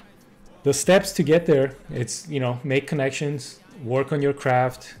the steps to get there, it's, you know, make connections, work on your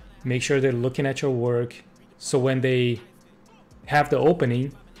craft, make sure they're looking at your work. So when they have the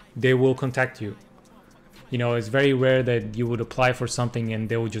opening, they will contact you. You know, it's very rare that you would apply for something and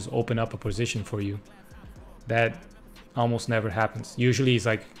they will just open up a position for you. That almost never happens. Usually it's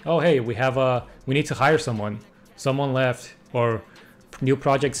like, oh, hey, we need to hire someone. Someone left or new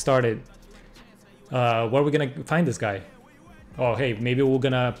project started. Where are we gonna find this guy? Oh, hey, maybe we're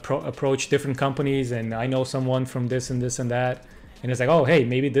gonna approach different companies and I know someone from this and this and that. And it's like, oh, hey,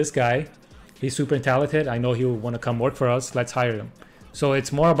 maybe this guy, he's super talented. I know he'll want to come work for us. Let's hire him. So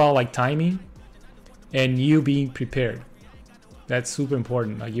it's more about like timing and you being prepared. That's super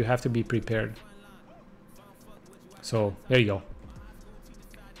important. Like you have to be prepared. So there you go.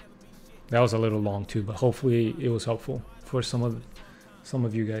 That was a little long too, but hopefully it was helpful for some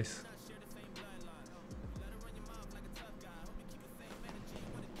of you guys.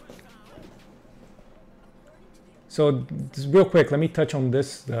 So just real quick, let me touch on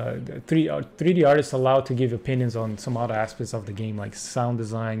this. 3D artists allowed to give opinions on some other aspects of the game, like sound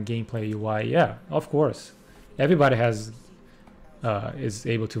design, gameplay, UI. Yeah, of course. Everybody is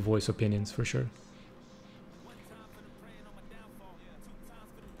able to voice opinions for sure.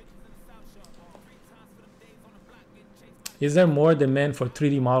 Is there more demand for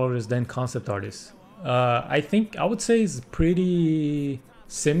 3D modelers than concept artists? I would say it's pretty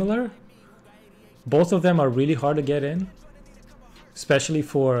similar. Both of them are really hard to get in, especially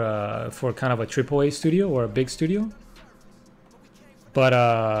for kind of a AAA studio or a big studio.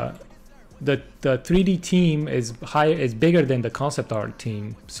 But the 3D team is bigger than the concept art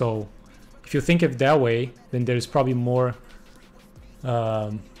team. So if you think of it that way, then there's probably more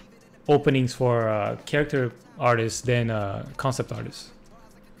openings for character artists than concept artists.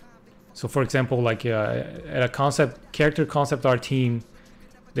 So for example, like at a character concept art team,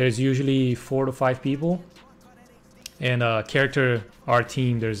 there's usually 4 to 5 people, and a character art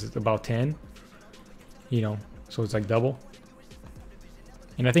team there's about 10, you know, so it's like double.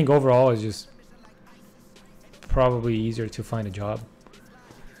 And I think overall it's just probably easier to find a job,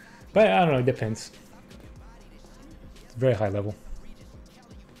 but I don't know, it depends. It's very high level.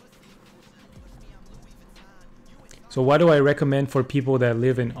 So what do I recommend for people that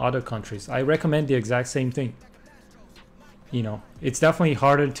live in other countries? I recommend the exact same thing. You know, it's definitely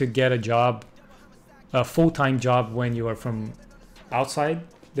harder to get a job, a full-time job, when you are from outside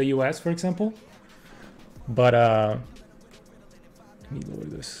the US, for example. But let me lower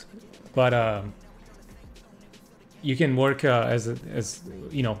this. But you can work as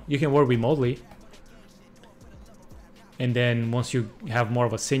you know, you can work remotely, and then once you have more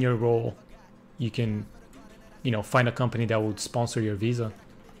of a senior role, you can, you know, find a company that would sponsor your visa.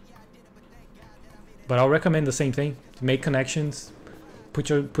 But I'll recommend the same thing. Make connections, put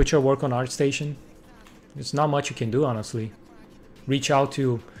your work on ArtStation. There's not much you can do, honestly. Reach out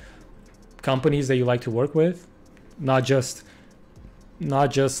to companies that you like to work with, not just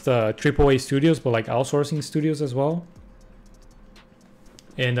AAA studios, but like outsourcing studios as well.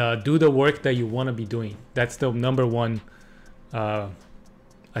 And do the work that you want to be doing. That's the number one, I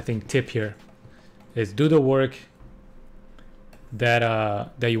think, tip here, is do the work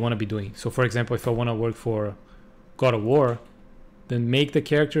that you want to be doing. So for example, if I want to work for God of War, then make the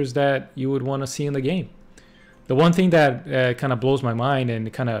characters that you would want to see in the game. The one thing that kind of blows my mind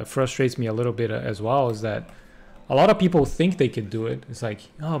and kind of frustrates me a little bit as well is that a lot of people think they could do it. It's like,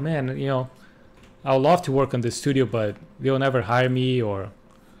 oh man, you know, I would love to work on this studio, but they'll never hire me or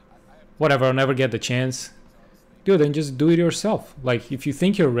whatever. I'll never get the chance. Dude, then just do it yourself. Like, if you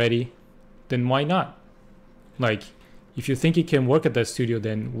think you're ready, then why not? Like, if you think you can work at that studio,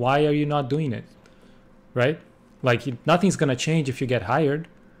 then why are you not doing it? Right? Like, nothing's going to change if you get hired.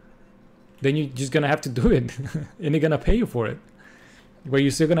 Then you're just going to have to do it. And they're going to pay you for it. But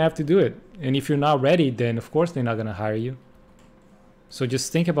you're still going to have to do it. And if you're not ready, then of course they're not going to hire you. So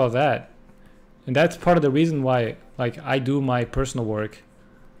just think about that. And that's part of the reason why, like, I do my personal work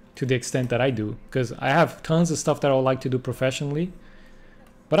to the extent that I do. Because I have tons of stuff that I would like to do professionally.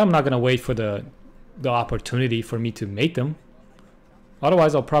 But I'm not going to wait for the opportunity for me to make them.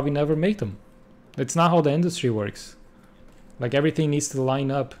 Otherwise, I'll probably never make them. It's not how the industry works. Like, everything needs to line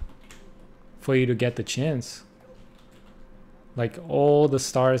up for you to get the chance. Like, all the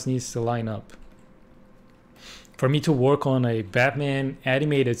stars needs to line up. For me to work on a Batman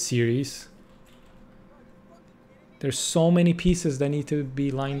animated series, there's so many pieces that need to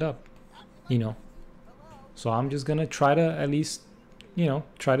be lined up, you know. So I'm just gonna try to at least, you know,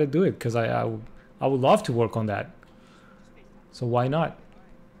 try to do it, because I would love to work on that. So why not?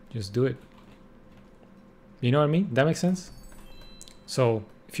 Just do it. You know what I mean? That makes sense? So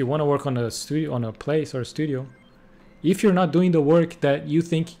if you want to work on a studio, on a place or a studio, if you're not doing the work that you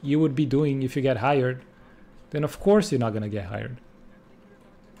think you would be doing if you get hired, then of course you're not going to get hired.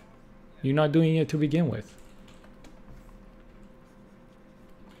 You're not doing it to begin with.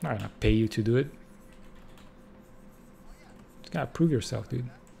 I'm not going to pay you to do it. You got to prove yourself, dude.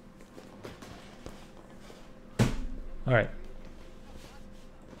 All right.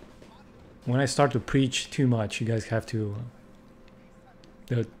 When I start to preach too much, you guys have to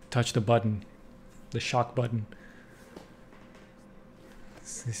touch the button, the shock button.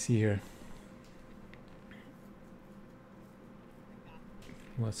 Let's see here.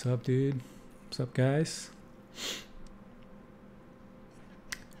 What's up, dude? What's up, guys?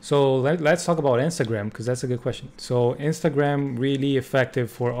 So let's talk about Instagram, because that's a good question. So Instagram really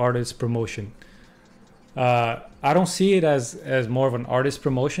effective for artist promotion. I don't see it as more of an artist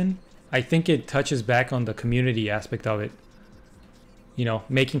promotion. I think it touches back on the community aspect of it. You know,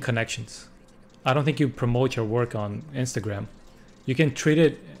 making connections. I don't think you promote your work on Instagram. You can treat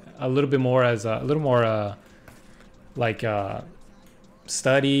it a little bit more as a little more like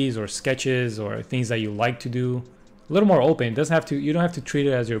studies or sketches or things that you like to do. A little more open. It doesn't have to. You don't have to treat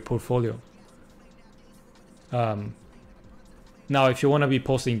it as your portfolio. Now, if you want to be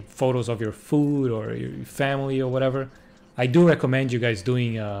posting photos of your food or your family or whatever, I do recommend you guys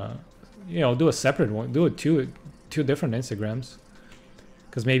doing, you know, do a separate one. Do it two different Instagrams.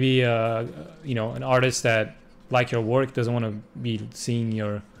 Because maybe, you know, an artist that like your work doesn't want to be seeing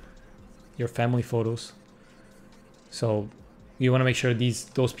your family photos. So you want to make sure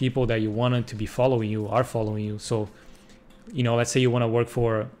those people that you wanted to be following you are following you. So, you know, let's say you want to work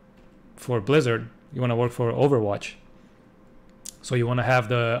for Blizzard, you want to work for Overwatch. So you want to have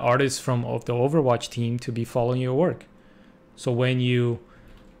the artists of the Overwatch team to be following your work. So when you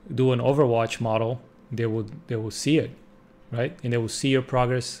do an Overwatch model, they will see it, right? And they will see your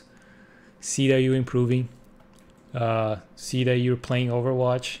progress, see that you're improving, see that you're playing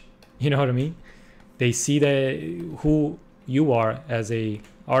Overwatch. You know what I mean? They see that who you are as a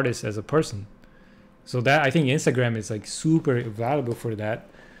artist, as a person. So that, I think Instagram is like super valuable for that.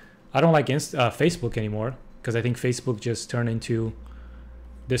 I don't like Facebook anymore, because I think Facebook just turned into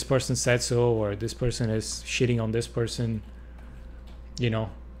this person said so, or this person is shitting on this person. You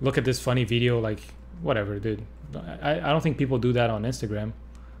know, look at this funny video, like whatever, dude. I don't think people do that on Instagram.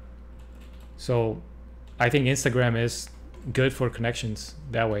 So I think Instagram is good for connections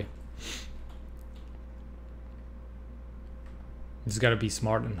that way. You just got to be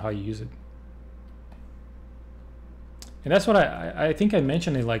smart in how you use it. And that's what I think I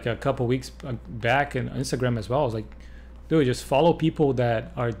mentioned it like a couple weeks back in Instagram as well. I was like, dude, just follow people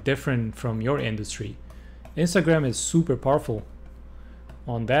that are different from your industry. Instagram is super powerful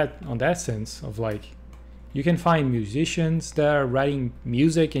on that sense of like, you can find musicians that are writing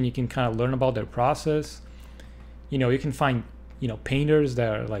music and you can kind of learn about their process. You know, you can find, you know, painters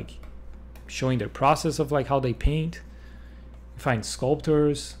that are like showing their process of like how they paint. You find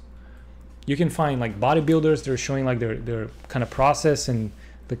sculptors. You can find like bodybuilders that are showing like their kind of process and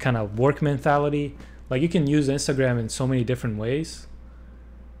the kind of work mentality. Like, you can use Instagram in so many different ways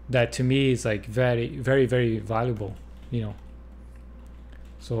that to me is like very, very, very valuable, you know.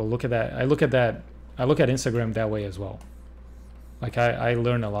 So look at that. I look at that I look at Instagram that way as well. Like I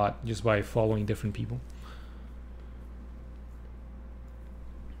learn a lot just by following different people.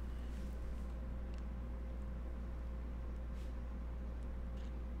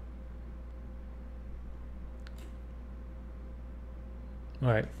 All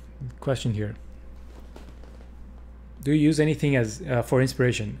right, question here. Do you use anything as for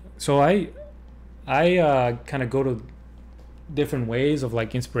inspiration? So I kind of go to different ways of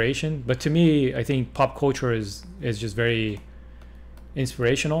like inspiration, but to me, I think pop culture is just very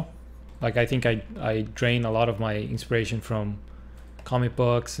inspirational. Like I think I drain a lot of my inspiration from comic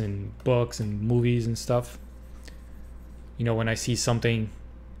books and movies and stuff. You know, when I see something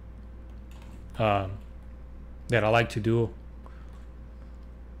that I like to do,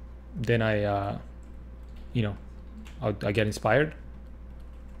 then I you know, I get inspired.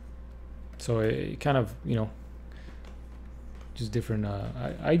 So it kind of, you know, just different.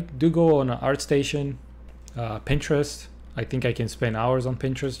 I do go on an ArtStation, Pinterest. I think I can spend hours on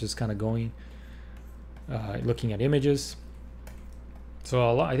Pinterest just kind of going, looking at images.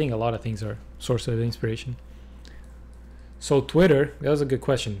 So I think a lot of things are source of inspiration. So Twitter, that was a good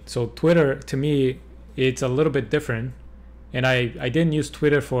question. So Twitter, to me, it's a little bit different. And I didn't use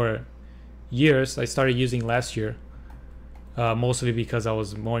Twitter for years. I started using last year, mostly because I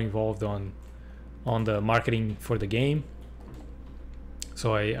was more involved on the marketing for the game.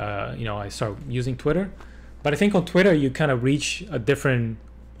 So I started using Twitter. But I think on Twitter you kind of reach a different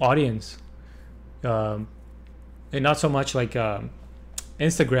audience, and not so much like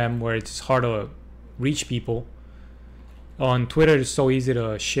Instagram, where it's hard to reach people. On Twitter, it's so easy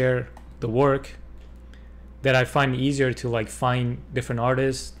to share the work that I find easier to like find different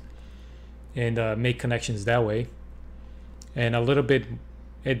artists and make connections that way. And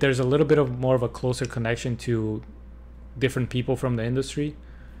there's a little bit of more of a closer connection to different people from the industry,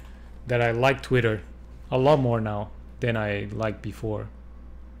 that I like Twitter a lot more now than I liked before.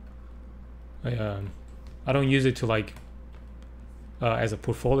 I don't use it to like as a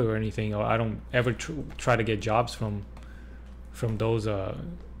portfolio or anything, or I don't ever try to get jobs from those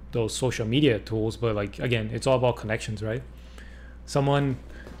social media tools. But like, again, it's all about connections, right? Someone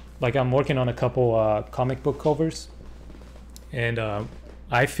like, I'm working on a couple comic book covers, and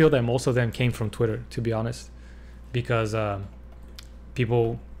I feel that most of them came from Twitter, to be honest, because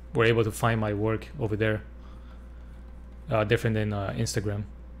people were able to find my work over there, different than Instagram,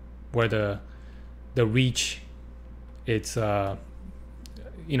 where the reach, it's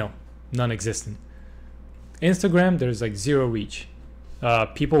non-existent. Instagram, there's like zero reach.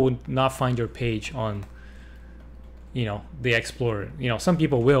 People would not find your page on the Explorer. Some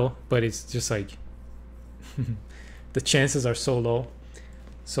people will, but it's just like the chances are so low.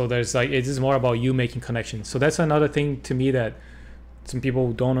 So there's like, it is more about you making connections. So that's another thing to me that some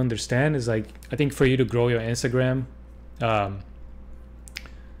people don't understand, is like, I think for you to grow your Instagram,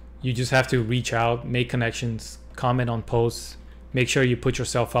 you just have to reach out, make connections, comment on posts, make sure you put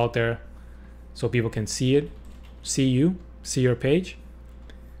yourself out there so people can see it, see your page.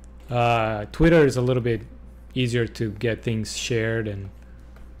 Twitter is a little bit easier to get things shared and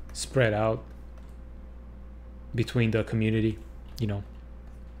spread out between the community,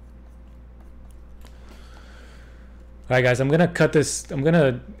 All right, guys, I'm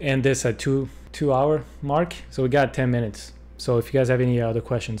gonna end this at 2-hour mark. So we got 10 minutes. So if you guys have any other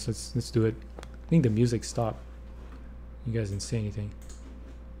questions, let's do it. I think the music stopped. You guys didn't say anything.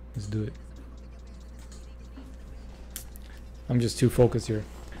 Let's do it. I'm just too focused here.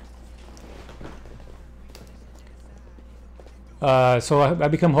 So I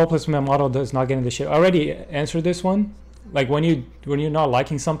become hopeless when my model does not get in the shape. I already answered this one. Like when you're not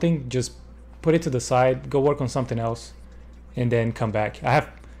liking something, just put it to the side, go work on something else, and then come back. I have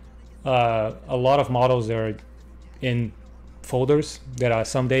a lot of models that are in folders that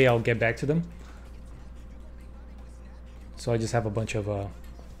someday I'll get back to them. So I just have a bunch of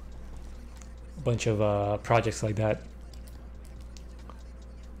projects like that.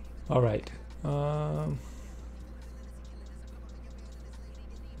 All right.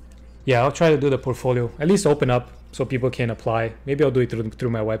 Yeah, I'll try to do the portfolio, at least open up so people can apply. Maybe I'll do it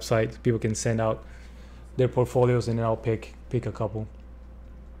through my website. People can send out their portfolios, and then I'll pick a couple.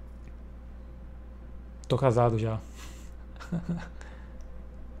 Tô casado já.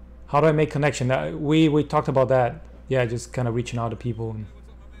 How do I make connection? We talked about that. Yeah, just kind of reaching out to people. And,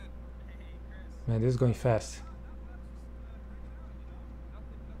 man, this is going fast.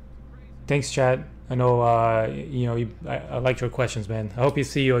 Thanks, Chad. I know, I like your questions, man. I hope you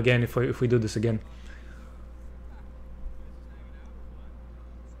see you again if we do this again.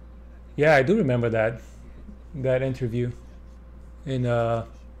 Yeah, I do remember that interview in the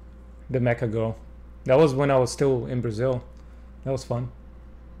Mecha Girl. That was when I was still in Brazil. That was fun.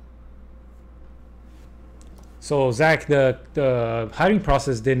 So Zach, the hiring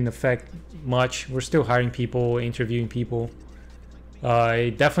process didn't affect much. We're still hiring people, interviewing people.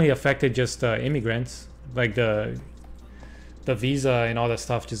 It definitely affected just immigrants. Like the visa and all that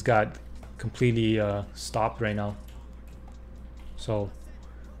stuff just got completely stopped right now. So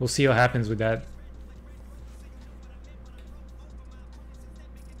we'll see what happens with that.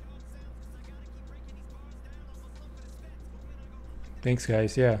 Thanks,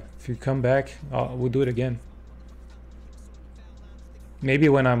 guys. Yeah, if you come back, we'll do it again. Maybe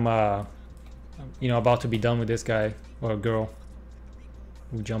when I'm, about to be done with this guy or girl,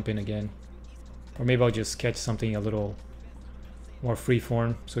 we'll jump in again. Or maybe I'll just catch something a little more free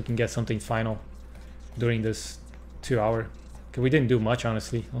form so we can get something final during this 2 hour. Because we didn't do much,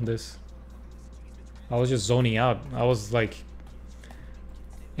 honestly, on this. I was just zoning out. I was like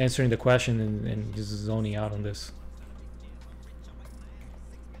answering the question and just zoning out on this.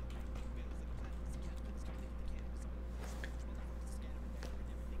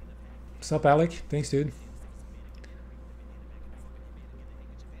 What's up, Alec? Thanks, dude.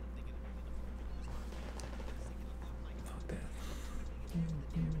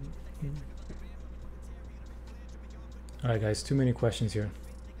 All right, guys. Too many questions here.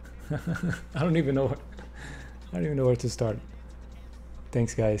 I don't even know where to start.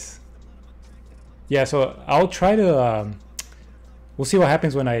 Thanks, guys. Yeah, so I'll try to. We'll see what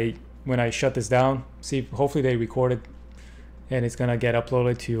happens when I shut this down. See, hopefully they record it, and it's gonna get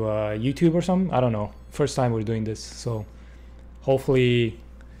uploaded to YouTube or something. I don't know. First time we're doing this, so hopefully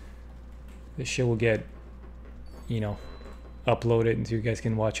this shit will get, uploaded and so you guys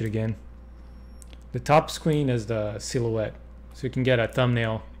can watch it again. The top screen is the silhouette, so you can get a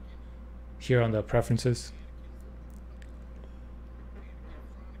thumbnail here on the preferences.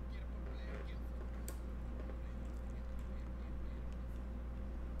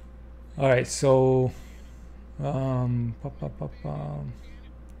 All right, so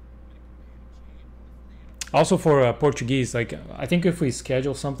also for Portuguese, like I think if we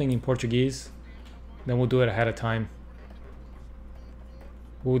schedule something in Portuguese, then we'll do it ahead of time.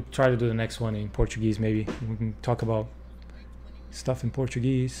 We'll try to do the next one in Portuguese. Maybe we can talk about stuff in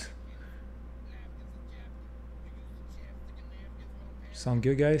Portuguese. Sound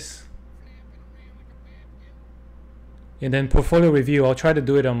good, guys? And then portfolio review, I'll try to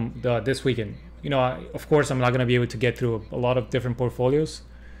do it this weekend. Of course, I'm not going to be able to get through a lot of different portfolios,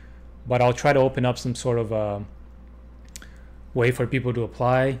 but I'll try to open up some sort of way for people to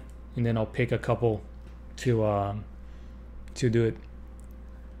apply, and then I'll pick a couple to do it.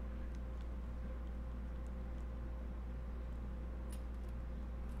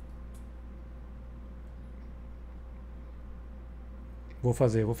 Vou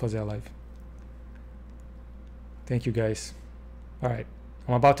fazer a live. Thank you, guys. All right,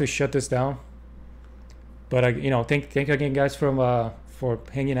 I'm about to shut this down. But thank again, guys, for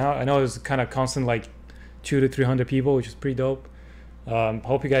hanging out. I know it was kind of constant, like 200 to 300 people, which is pretty dope.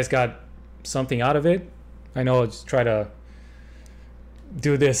 Hope you guys got something out of it. I know I'll just try to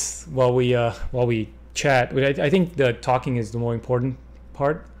do this while we chat. I think the talking is the more important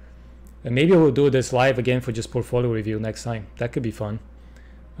part. And maybe we'll do this live again for just portfolio review next time. That could be fun.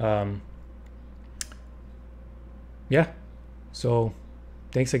 Yeah. So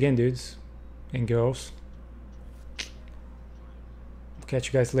thanks again, dudes and girls. Catch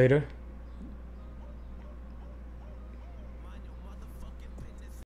you guys later.